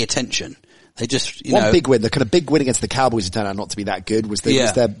got any attention. They just, One big win, the kind of big win against the Cowboys who turned out not to be that good was their,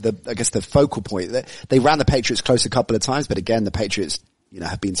 I guess the focal point. They ran the Patriots close a couple of times, but again, the Patriots,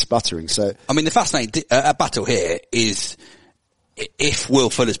 have been sputtering. So, I mean, the fascinating battle here is if Will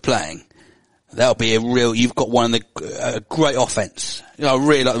Fuller's playing, that'll be you've got one of the great offense. I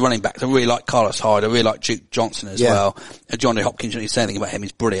really like the running backs. I really like Carlos Hyde. I really like Duke Johnson as well. John D. Hopkins, you say anything about him,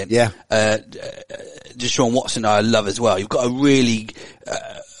 he's brilliant. Yeah. Deshaun Watson I love as well. You've got a really,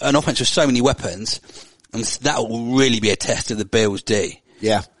 an offense with so many weapons, and that will really be a test of the Bills' D.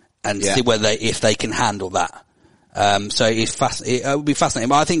 Yeah. And see if they can handle that. So it would be fascinating.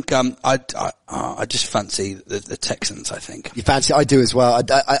 But I think, I just fancy the Texans, I think. You fancy? I do as well.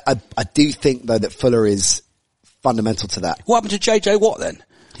 I do think though that Fuller is fundamental to that. What happened to JJ Watt then?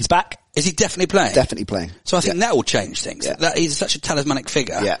 He's back. Is he definitely playing? Definitely playing. So I think that will change things. Yeah. That is such a talismanic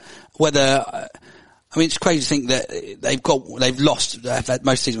figure. Yeah. Whether, it's crazy to think that they've lost, they've had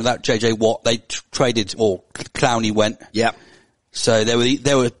most season without JJ Watt. They traded, or Clowney went. Yeah. So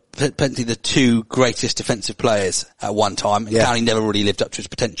they were plenty the two greatest defensive players at one time, and Clowney never really lived up to his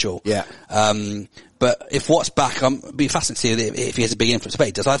potential. Yeah. But if Watt's back, it'd be fascinating to see if he has a big influence. But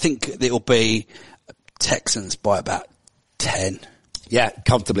he does. I think it'll be Texans by about 10. Yeah,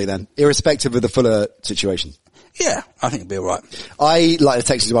 comfortably then, irrespective of the Fuller situation. Yeah, I think it'll be alright. I like the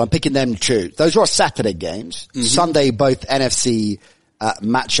Texans as well. I'm picking them too. Those are our Saturday games. Mm-hmm. Sunday, both NFC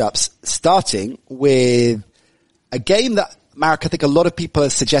matchups, starting with a game that, Marek, I think a lot of people are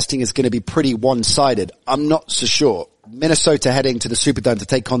suggesting is going to be pretty one-sided. I'm not so sure. Minnesota heading to the Superdome to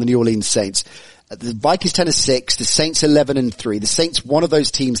take on the New Orleans Saints. The Vikings 10-6, the Saints 11-3. The Saints, one of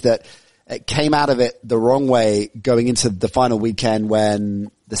those teams that came out of it the wrong way going into the final weekend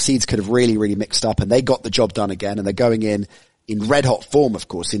when the seeds could have really, really mixed up, and they got the job done again, and they're going in red hot form, of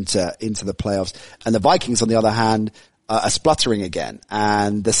course, into the playoffs. And the Vikings, on the other hand, are spluttering again.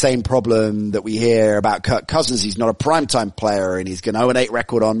 And the same problem that we hear about Kirk Cousins, he's not a primetime player, and he's got an 0-8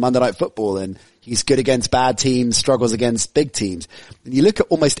 record on Monday Night Football, and he's good against bad teams, struggles against big teams. And you look at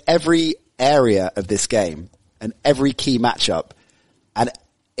almost every area of this game and every key matchup, and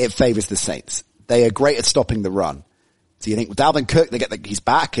it favors the Saints. They are great at stopping the run. So you think with Dalvin Cook, he's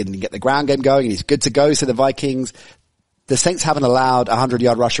back and you get the ground game going and he's good to go. So the Vikings, the Saints haven't allowed a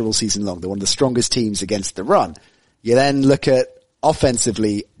 100-yard rusher all season long. They're one of the strongest teams against the run. You then look at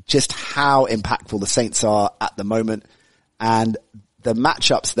offensively just how impactful the Saints are at the moment, and the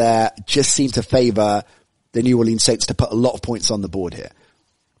matchups there just seem to favor the New Orleans Saints to put a lot of points on the board here.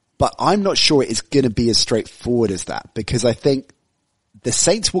 But I'm not sure it's going to be as straightforward as that, because I think the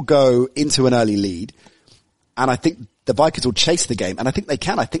Saints will go into an early lead, and I think the Vikings will chase the game, and I think they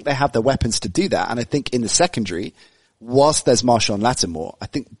can. I think they have the weapons to do that, and I think in the secondary, whilst there's Marshawn Lattimore, I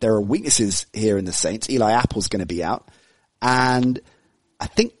think there are weaknesses here in the Saints. Eli Apple's going to be out, and I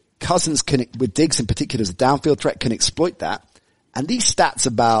think Cousins can, with Diggs in particular as a downfield threat, can exploit that. And these stats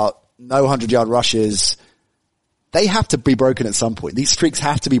about no 100-yard rushes, they have to be broken at some point. These streaks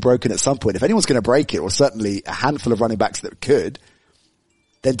have to be broken at some point. If anyone's going to break it, or certainly a handful of running backs that could,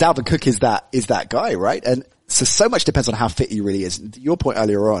 then Dalvin Cook is that guy, right? And so much depends on how fit he really is. And to your point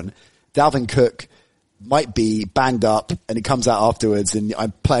earlier on, Dalvin Cook might be banged up and he comes out afterwards and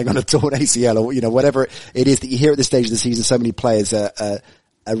I'm playing on a torn ACL or, whatever it is that you hear at this stage of the season. So many players are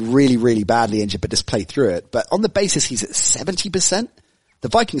really, really badly injured, but just play through it. But on the basis he's at 70%, the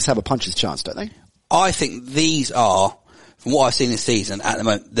Vikings have a puncher's chance, don't they? I think these are, from what I've seen this season, at the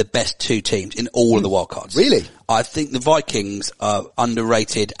moment, the best two teams in all of the wildcards. Really? I think the Vikings are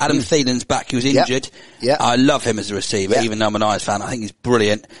underrated. Adam Thielen's back. He was injured. Yeah. I love him as a receiver, even though I'm an Eyes fan. I think he's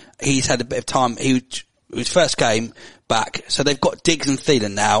brilliant. He's had a bit of time. His first game back. So they've got Diggs and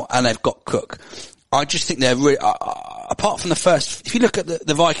Thielen now, and they've got Cook. I just think they're really, apart from the first, if you look at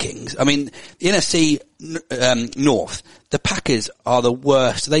the Vikings, the NFC North, the Packers are the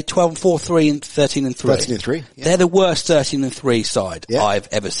worst. Are they 12-4-3 and 13-3? 13-3. Yeah. They're the worst 13-3 side I've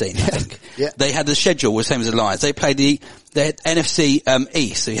ever seen, I think. They had the schedule was the same as the Lions. They played the NFC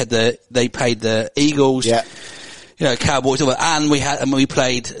East. So they played the Eagles. Yeah. Cowboys, and we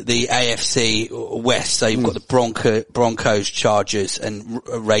played the AFC West, so you've got the Broncos, Chargers, and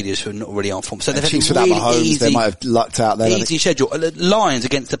Raiders who are not really on form. So they've had Chiefs really without Mahomes, they might have lucked out there. Easy schedule. The Lions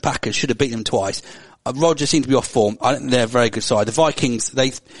against the Packers should have beaten them twice. Rodgers seemed to be off form. I don't think they're a very good side. The Vikings,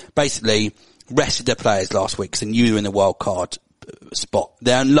 they basically rested their players last week, so knew they were in the wild card spot.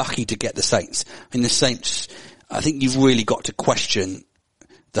 They're unlucky to get the Saints. The Saints, I think you've really got to question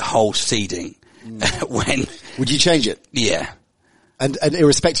the whole seeding. When would you change it? Yeah. And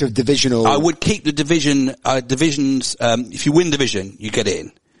irrespective of divisional... I would keep the divisions, if you win division, you get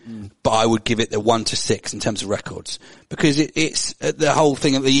in. But I would give it the 1 to 6 in terms of records. Because it's the whole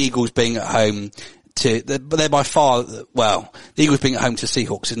thing of the Eagles being at home but they're by far, the Eagles being at home to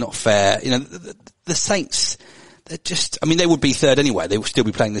Seahawks is not fair. You know, the Saints, they're just, I mean, they would be third anyway. They would still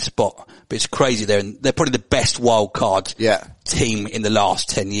be playing this spot. But it's crazy. They're probably the best wild card team in the last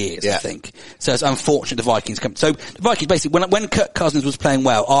 10 years, I think. So it's unfortunate the Vikings come. So the Vikings basically, when Kirk Cousins was playing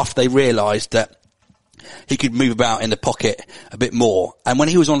well, after they realised that he could move about in the pocket a bit more. And when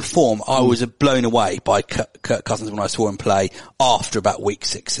he was on form, I was blown away by Kirk Cousins when I saw him play after about week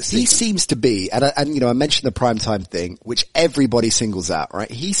 6 this season. He seems to be, and you know, I mentioned the primetime thing, which everybody singles out, right?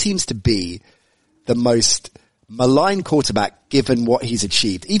 He seems to be the most maligned quarterback given what he's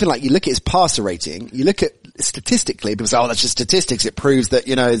achieved. Even like you look at his passer rating, you look at statistically, people say, oh, that's just statistics. It proves that,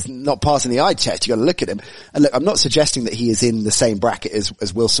 you know, he's not passing the eye test. You got to look at him. And look, I'm not suggesting that he is in the same bracket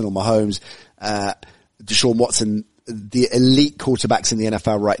as Wilson or Mahomes, Deshaun Watson, the elite quarterbacks in the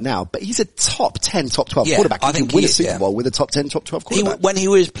NFL right now, but he's a top 10, top 12 quarterback. I think he can win a Super Bowl with a top 10, top 12 quarterback. When he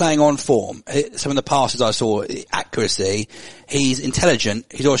was playing on form, some of the passes I saw, accuracy, he's intelligent,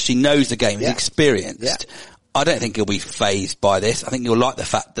 he obviously knows the game, he's experienced. Yeah. I don't think he'll be fazed by this. I think he'll like the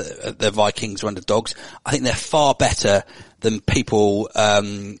fact that the Vikings are underdogs. I think they're far better than people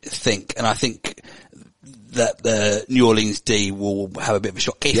think, and I think that the New Orleans D will have a bit of a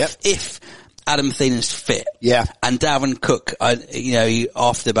shock if Adam Thielen's fit. Yeah. And Dalvin Cook,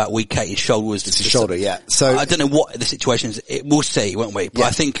 after about week 8, his shoulder was his shoulder, So I don't know what the situation is. We'll see, won't we? But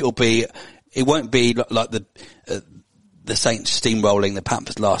I think it won't be like the Saints steamrolling the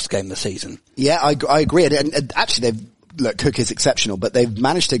Panthers last game of the season. Yeah, I agree. And actually Cook is exceptional, but they've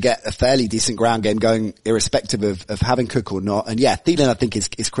managed to get a fairly decent ground game going irrespective of having Cook or not. And Thielen I think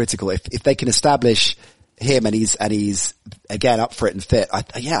is critical. If they can establish him and he's again up for it and fit, I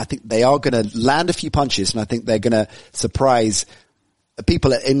think they are going to land a few punches, and I think they're going to surprise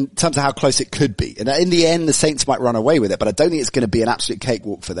people in terms of how close it could be. And in the end, the Saints might run away with it, but I don't think it's going to be an absolute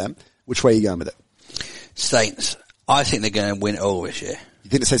cakewalk for them. Which way are you going with it? Saints. I think they're going to win it all this year. You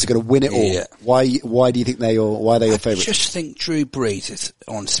think the Saints are going to win it all? Yeah. Why do you think why are they your favourites? I just think Drew Brees is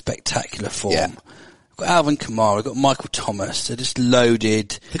on spectacular form. Yeah. We've got Alvin Kamara, we've got Michael Thomas. They're just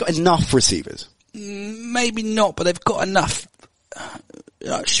loaded. They've got enough receivers. Maybe not, but they've got enough.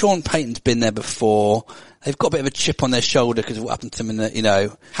 Sean Payton's been there before. They've got a bit of a chip on their shoulder because of what happened to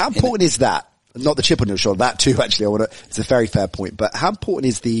them How important is that? Not the chip on your shoulder, that too, actually. It's a very fair point, but how important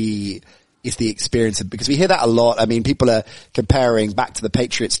is the experience because we hear that a lot. I mean, people are comparing back to the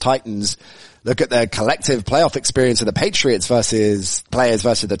Patriots Titans. Look at the collective playoff experience of the Patriots versus players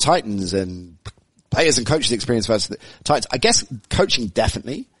versus the Titans, and players and coaches experience versus the Titans. I guess coaching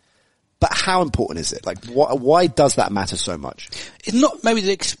definitely. But how important is it? Like, why does that matter so much? It's not maybe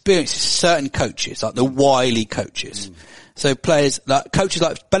the experience of certain coaches, like the wily coaches. So coaches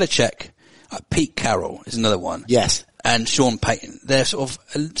like Belichick, like Pete Carroll is another one. Yes. And Sean Payton. They're sort of,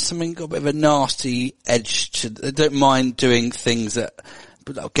 something got a bit of a nasty edge to, they don't mind doing things that,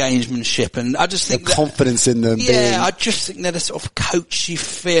 like gamesmanship, and I just think the confidence in them. Yeah, I just think they're the sort of coach you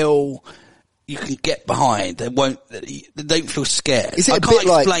feel you can get behind. They don't feel scared. Is it I can't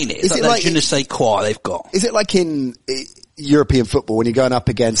explain it. It's like je ne sais quoi they've got. Is it like in European football when you're going up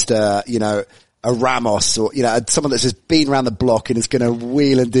against a Ramos or, someone that's just been around the block and is going to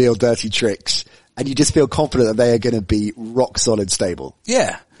wheel and deal dirty tricks, and you just feel confident that they are going to be rock solid stable?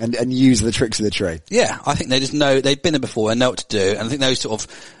 Yeah. And use the tricks of the trade. Yeah. I think they just know, they've been there before, they know what to do, and I think those sort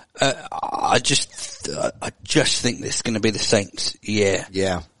of, I just think this is going to be the Saints' year.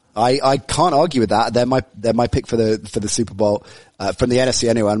 Yeah. I can't argue with that. They're my pick for the Super Bowl, from the NFC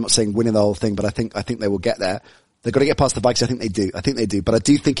anyway. I'm not saying winning the whole thing, but I think they will get there. They've got to get past the Vikings. I think they do. But I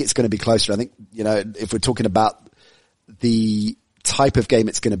do think it's going to be closer. I think, if we're talking about the type of game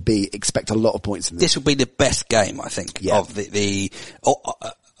it's going to be, expect a lot of points in this. This will be the best game, I think, of the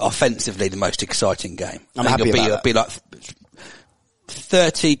offensively the most exciting game. I'm happy about that. It'll be like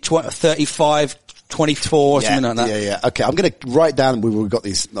 30, 35, 24 or something like that. Yeah. Okay, I'm going to write down, we've got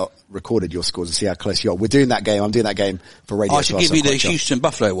these not recorded, your scores, and see how close you are. We're doing that game. I'm doing that game for radio. I should give you the Houston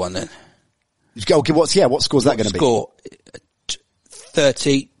Buffalo one then. Okay, what score's that going to be? Score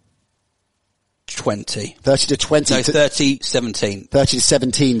 30-20. 30-20. No, 30-17.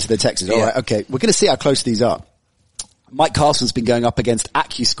 30-17 to the Texans. All right, okay. We're going to see how close these are. Mike Carson's been going up against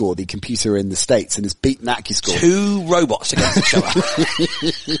AccuScore, the computer in the States, and has beaten AccuScore. 2 robots against each other.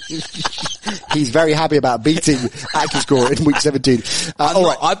 He's very happy about beating AccuScore in week 17. All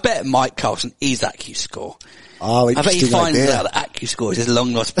right. I bet Mike Carson is AccuScore. Oh, I bet he finds out that AccuScore is his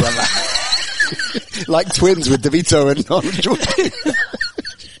long lost brother. Like twins with DeVito and Jordan.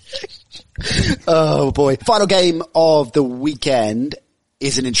 Oh boy. Final game of the weekend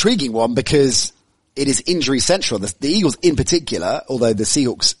is an intriguing one because it is injury central. The Eagles in particular, although the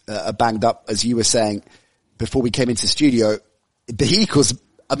Seahawks are banged up, as you were saying before we came into the studio, the Eagles,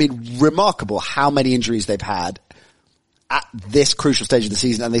 I mean, remarkable how many injuries they've had at this crucial stage of the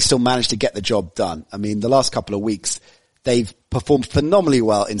season, and they still managed to get the job done. I mean, the last couple of weeks, they've performed phenomenally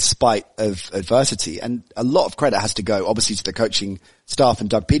well in spite of adversity, and a lot of credit has to go, obviously, to the coaching staff and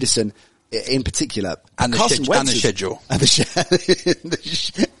Doug Peterson in particular. And the schedule. And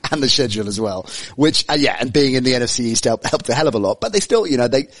the schedule as well. Which, and being in the NFC East helped a hell of a lot. But they still,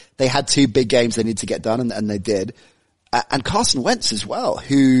 they had 2 big games they need to get done, and they did. And Carson Wentz as well,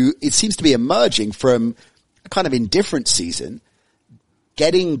 who it seems to be emerging from a kind of indifferent season,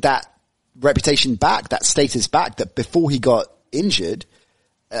 getting that reputation back, that status back, that before he got injured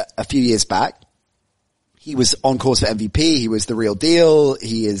a few years back, he was on course for MVP. He was the real deal.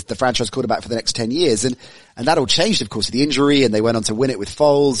 He is the franchise quarterback for the next 10 years. And that all changed, of course, with the injury, and they went on to win it with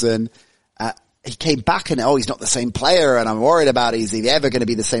Foles, and he came back and, he's not the same player, and I'm worried about is he ever going to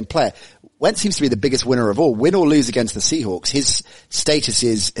be the same player. Wentz seems to be the biggest winner of all. Win or lose against the Seahawks, his status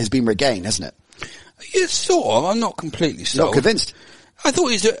has been regained, hasn't it? Yeah, sort of. I'm not completely sold. Not convinced. I thought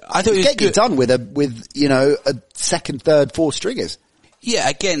he was getting it done with a second, third, fourth stringers. Yeah,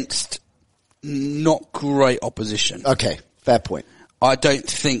 against not great opposition. Okay, fair point. I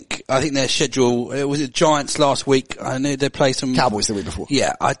think their schedule, was it Giants last week? I know they played some Cowboys the week before.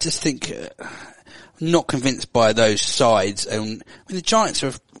 Yeah, I just think, not convinced by those sides. And I mean, the Giants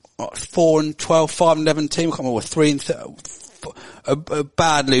are 4-12, 5-11 team. I can't remember, 3-3, a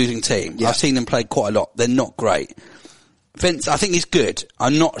bad losing team. Yeah. I've seen them play quite a lot. They're not great. Vince, I think he's good. I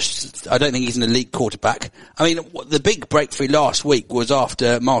don't think he's an elite quarterback. I mean, the big breakthrough last week was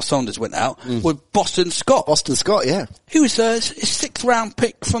after Miles Sanders went out with Boston Scott. Boston Scott, yeah. He was a 6th round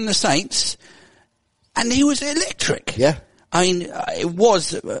pick from the Saints, and he was electric. Yeah. I mean, it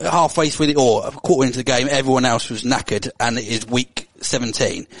was halfway through or a quarter into the game, everyone else was knackered, and it is week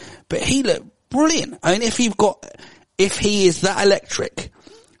 17. But he looked brilliant. I mean, if he is that electric,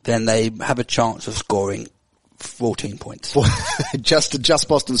 then they have a chance of scoring 14 points. just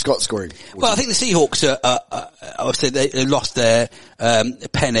Boston Scott scoring. 14. Well, I think the Seahawks obviously they lost their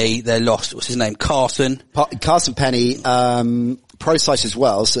Penny. They lost, what's his name, Carson Penny, Procise as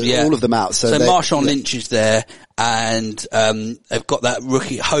well. So all of them out. So Marshawn Lynch is there, and they've got that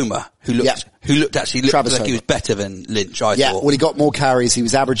rookie Homer who looked like he was better than Lynch. I thought. Well, he got more carries. He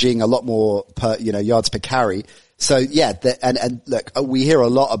was averaging a lot more yards per carry. So and look, we hear a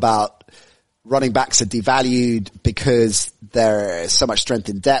lot about running backs are devalued because there's so much strength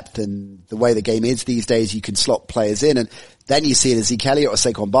in depth, and the way the game is these days, you can slot players in, and then you see an Zeke Elliott or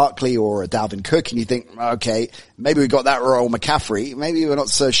Saquon Barkley or a Dalvin Cook, and you think, okay, maybe we got that wrong. McCaffrey, maybe we're not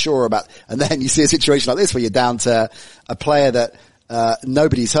so sure about. And then you see a situation like this where you're down to a player that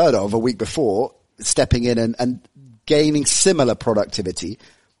nobody's heard of a week before, stepping in and gaining similar productivity.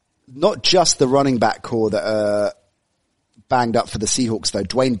 Not just the running back core that are banged up for the Seahawks, though.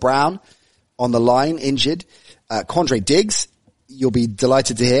 Dwayne Brown on the line, injured. Quandre Diggs, you'll be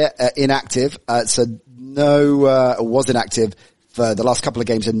delighted to hear, inactive. Was inactive for the last couple of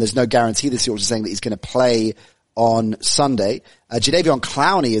games, and there's no guarantee the Seahawks are saying that he's going to play on Sunday. Jadeveon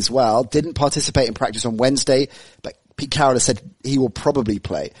Clowney as well didn't participate in practice on Wednesday, but Pete Carroll has said he will probably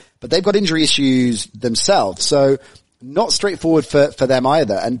play. But they've got injury issues themselves, so not straightforward for them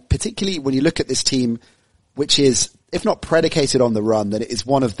either. And particularly when you look at this team, which is, if not predicated on the run, then it is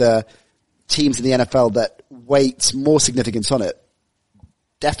one of the teams in the NFL that weights more significance on it.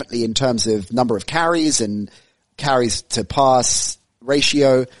 Definitely in terms of number of carries and carries to pass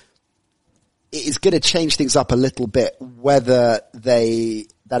ratio. It is going to change things up a little bit. Whether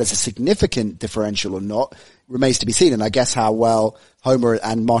that is a significant differential or not remains to be seen. And I guess how well Homer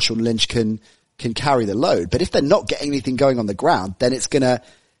and Marshawn Lynch can carry the load. But if they're not getting anything going on the ground, then it's going to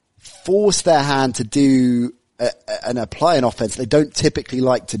force their hand to do and apply an offense they don't typically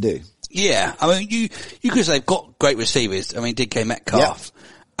like to do. Yeah, I mean, you could say they've got great receivers. I mean, DK Metcalf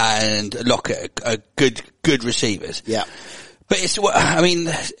and Lockett are good receivers. Yeah. But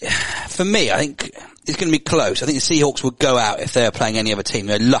for me, I think it's going to be close. I think the Seahawks would go out if they're playing any other team.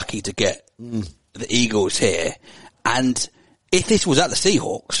 They're lucky to get the Eagles here. And if this was at the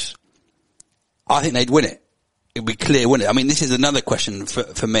Seahawks, I think they'd win it. It'd be clear, wouldn't it? I mean, this is another question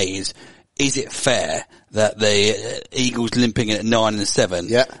for me is it fair that the Eagles limping in at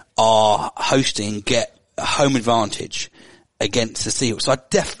 9-7 are hosting, get a home advantage against the Seahawks. So I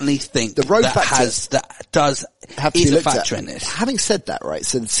definitely think the road that does have to be looked factor at. in this. Having said that, right,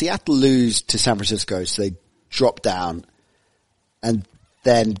 so Seattle lose to San Francisco, so they drop down and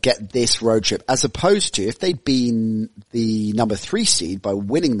then get this road trip, as opposed to if they'd been the number 3 seed by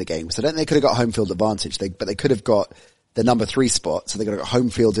winning the game. So I don't think they could have got home field advantage, but they could have got the number 3 spot, so they could have got home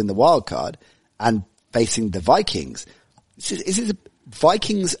field in the wild card and facing the Vikings. Is it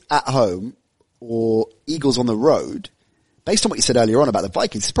Vikings at home or Eagles on the road? Based on what you said earlier on about the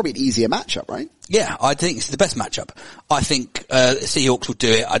Vikings, it's probably an easier matchup, right? Yeah, I think it's the best matchup. I think the Seahawks will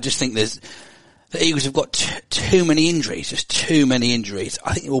do it. I just think the Eagles have got too many injuries, just too many injuries.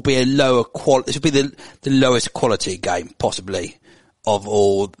 I think it will be a lower quality. This will be the lowest quality game possibly of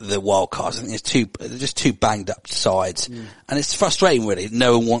all the wild cards. I think they're just too banged up sides, and it's frustrating really.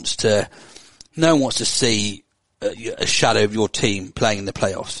 No one wants to see a shadow of your team playing in the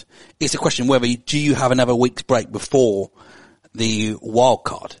playoffs. It's a question whether do you have another week's break before the wild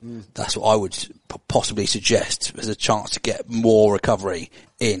card. That's what I would possibly suggest as a chance to get more recovery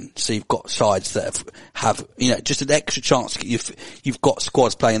in. So you've got sides that have just an extra chance. You've got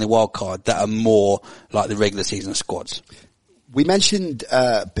squads playing in the wild card that are more like the regular season squads. We mentioned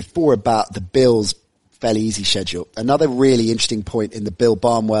before about the Bills' fairly easy schedule. Another really interesting point in the Bill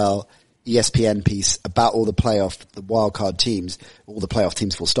Barnwell ESPN piece about all the wildcard teams, all the playoff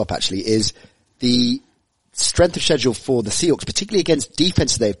teams full stop actually, is the strength of schedule for the Seahawks, particularly against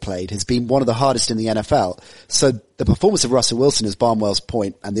defense they've played, has been one of the hardest in the NFL. So the performance of Russell Wilson, as Barnwell's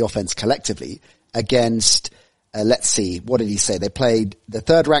point, and the offense collectively against, let's see, what did he say? They played the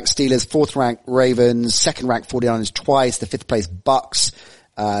 3rd-ranked Steelers, 4th-ranked Ravens, 2nd-ranked 49ers twice, the 5th-place Bucks,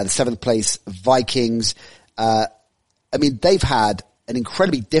 the 7th-place Vikings. They've had an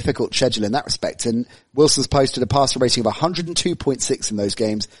incredibly difficult schedule in that respect, and Wilson's posted a passer rating of 102.6 in those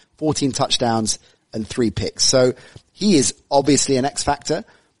games, 14 touchdowns and 3 picks. So he is obviously an X factor,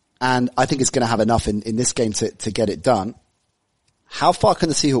 and I think it's going to have enough in this game to get it done. How far can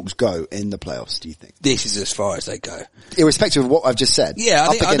the Seahawks go in the playoffs, do you think? This is as far as they go. Irrespective of what I've just said. Yeah,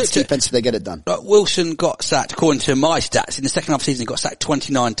 up against defense, they get it done. Wilson got sacked, according to my stats, in the second half of the season he got sacked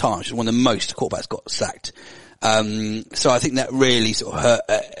 29 times, which is one of the most quarterbacks got sacked. So I think that really sort of hurt,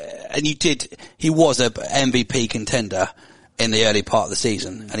 and he was a MVP contender in the early part of the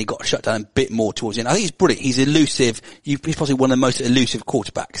season, and he got shut down a bit more towards the end. I think he's brilliant. He's elusive. He's possibly one of the most elusive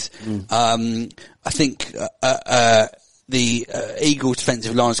quarterbacks. I think, the Eagles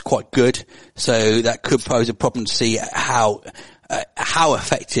defensive line is quite good, so that could pose a problem to see how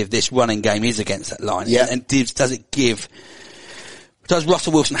effective this running game is against that line. Yeah. And does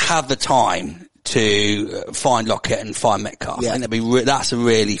Russell Wilson have the time to find Lockett and find Metcalf? Yeah. I think that's a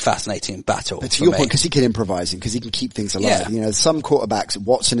really fascinating battle. But to your point, because he can improvise, because he can keep things alive. Yeah. Some quarterbacks,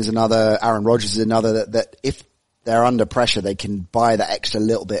 Watson is another, Aaron Rodgers is another, that if they're under pressure, they can buy that extra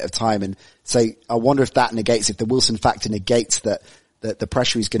little bit of time. And so I wonder if the Wilson factor negates that the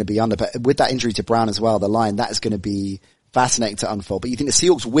pressure he's going to be under. But with that injury to Brown as well, the line, that is going to be fascinating to unfold. But you think the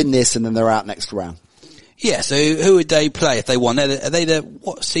Seahawks win this and then they're out next round? Yeah, so who would they play if they won? Are they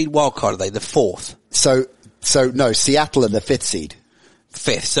what seed wild card are they? The 4th? So no, Seattle are the 5th seed.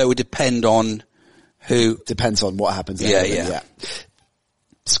 5th, so it would depend on who. Depends on what happens. Yeah.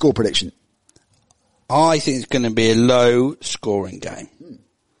 Score prediction. I think it's going to be a low scoring game.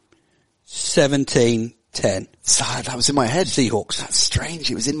 17-10. That was in my head. Seahawks. That's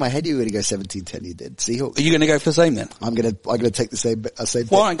strange. It was in my head you were going to go 17-10. You did. Seahawks. Are you going to go for the same then? I'm going to take the same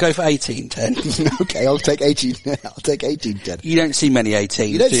Why don't go for 18-10? Okay, I'll take 18. I'll take 18-10. You don't see many 18s.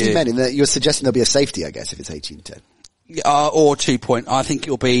 You don't see many. You're suggesting there'll be a safety, I guess, if it's 18-10. Or 2 point. I think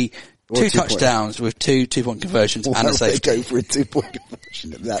it'll be two touchdowns with 2-point conversions and a safety. Go for a 2-point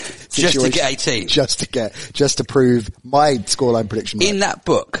conversion in that situation. Just to get 18. Just to prove my scoreline prediction. Right. In that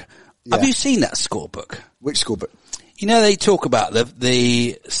book, have you seen that scorebook? Which scorebook? They talk about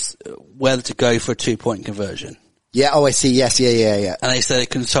the whether to go for a 2-point conversion. Yeah, I see. Yes, yeah. And they say they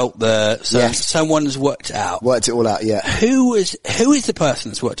consult someone's worked it all out, yeah. Who is the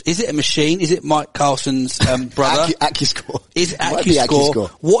person that's worked? Is it a machine? Is it Mike Carlson's brother? AccuScore. Is it AccuScore?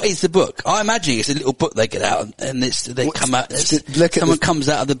 What is the book? I imagine it's a little book they get out and someone comes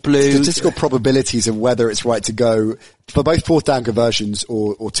out of the blue. Statistical probabilities of whether it's right to go for both 4th down conversions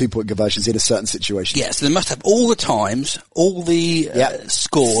or 2-point conversions in a certain situation. Yeah, so they must have all the times, all the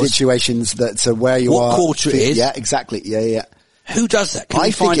scores. Situations where you what are. What quarter it is. Yeah, exactly. Yeah. Who does that? Can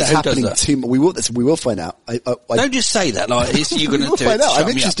we find out who does that? We will find out. Don't just say that like you're going to do find it. out. I'm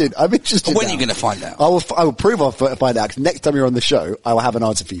interested. When are you going to find out? I will prove I'll find out. 'Cause next time you're on the show, I will have an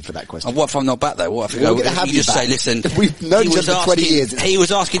answer for you for that question. And what if I'm not back though? What if you just say, listen, we've known each other for 20 years. He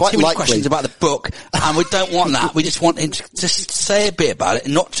was asking too many questions about the book, and we don't want that. We just want him to just say a bit about it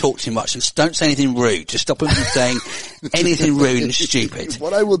and not talk too much, and don't say anything rude. Just stop him from saying anything rude and stupid.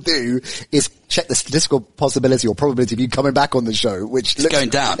 What I will do is check the statistical possibility or probability of you coming back on the show, which looks going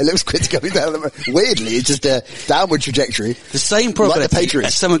down. It looks it's going down. Weirdly, it's just a downward trajectory. The same probability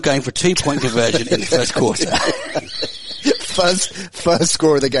as someone going for 2-point conversion in the first quarter. First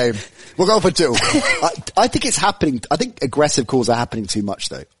score of the game. We'll go for 2. I think it's happening. I think aggressive calls are happening too much,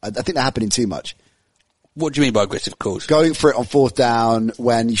 though. I think they're happening too much. What do you mean by aggressive calls? Going for it on 4th down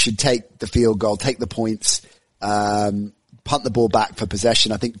when you should take the field goal, take the points, punt the ball back for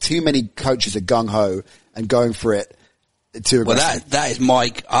possession. I think too many coaches are gung-ho and going for it too aggressive. Well, that is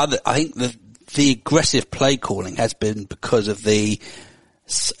my other, I think the aggressive play calling has been because of is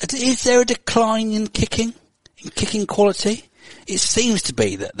there a decline in kicking quality? It seems to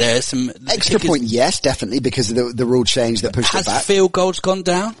be that there's some extra point. Yes, definitely, because of the rule change that pushed it back. Has field goals gone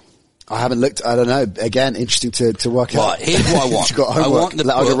down? I haven't looked. I don't know. Again, interesting to work out. Right, here's what I want. I want the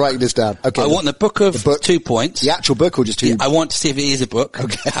book. I'm writing this down. Okay. I want the book of 2 points. The actual book or just 2? Yeah, I want to see if it is a book.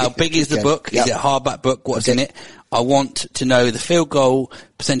 Okay. How big is the book? Is it a hardback book? What's in it? I want to know the field goal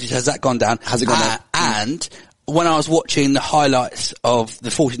percentage. Has that gone down? Has it gone down? And when I was watching the highlights of the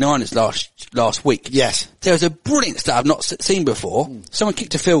 49ers last week, yes, there was a brilliant stat I've not seen before. Someone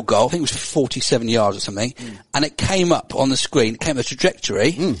kicked a field goal. I think it was 47 yards or something, and it came up on the screen. It came up the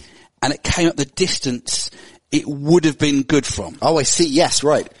trajectory. And it came up the distance it would have been good from. Oh, I see. Yes,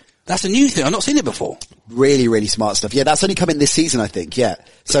 right. That's a new thing. I've not seen it before. Really, really smart stuff. Yeah, that's only come in this season, I think. Yeah.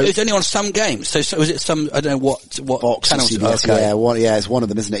 So it's only on some games. So was it some? I don't know what Fox channels. CBS, okay. Yeah, it's one of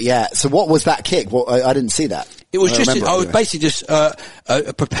them, isn't it? Yeah. So what was that kick? I didn't see that. It was I was basically just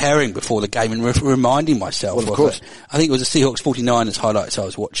preparing before the game and reminding myself. Well, of course. I think it was the Seahawks 49ers highlights I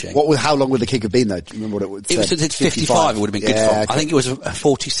was watching. How long would the kick have been though? Do you remember what it would? It was 55. It would have been good for. Okay. I think it was a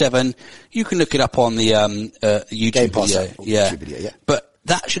 47. You can look it up on the YouTube video. YouTube video. Yeah. But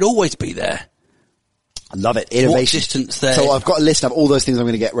that should always be there. I love it. Innovation. What distance there? So I've got a list of all those things I'm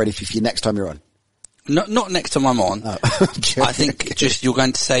going to get ready for you next time you're on. Not next time I'm on. Oh, okay. I think just you're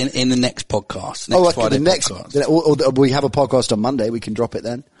going to say in the next podcast. Friday podcast. Or we have a podcast on Monday. We can drop it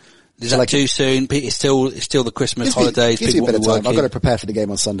then. Is that too soon? It's still the Christmas holidays. Gives me a bit of time. I've got to prepare for the game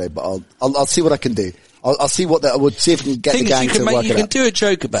on Sunday, but I'll see what I can do. I'll see we'll see if we can get the gang to work it out. You can do a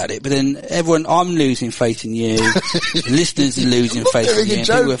joke about it, but then I'm losing faith in you. The listeners are losing faith in you.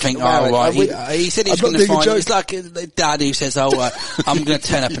 People will think, right, he said he's going to find it. It's like dad who says, I'm going to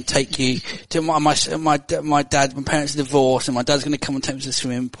turn up and take you to my parents are divorced and my dad's going to come and take me to the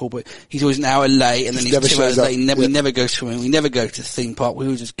swimming pool, but he's always an hour late and then he's 2 hours late. We never go swimming. We never go to the theme park. We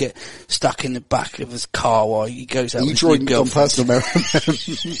will just get stuck in the back of his car while he goes out. Are you drawing on personal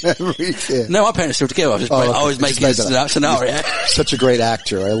memories here? No, my parents are still together. I was making that scenario. Such a great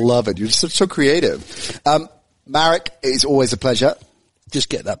actor. I love it. You're so creative. Marek, it's always a pleasure. Just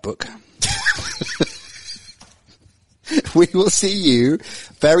get that book. We will see you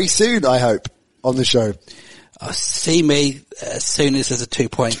very soon, I hope, on the show. See me as soon as there's a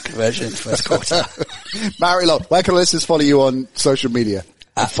 2-point conversion in the first quarter. Marek Larwood, where can listeners follow you on social media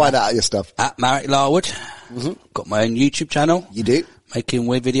and find out your stuff? At Marek Larwood. Got my own YouTube channel. You do? Making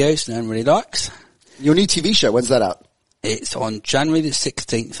weird videos no one really likes. Your new TV show, when's that out? It's on January the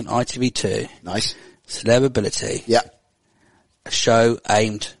 16th on ITV2. Nice. Celebrability. Yeah. A show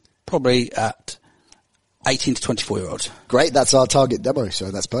aimed probably at 18 to 24-year-olds. Great, that's our target demo,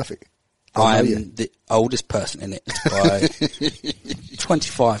 so that's perfect. I am the oldest person in it by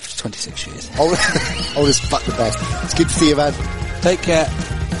 25 to 26 years. Oldest but the best. It's good to see you, man. Take care.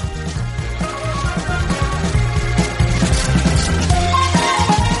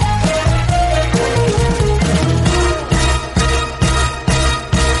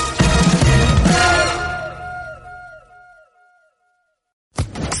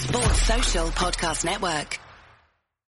 Sports Social Podcast Network.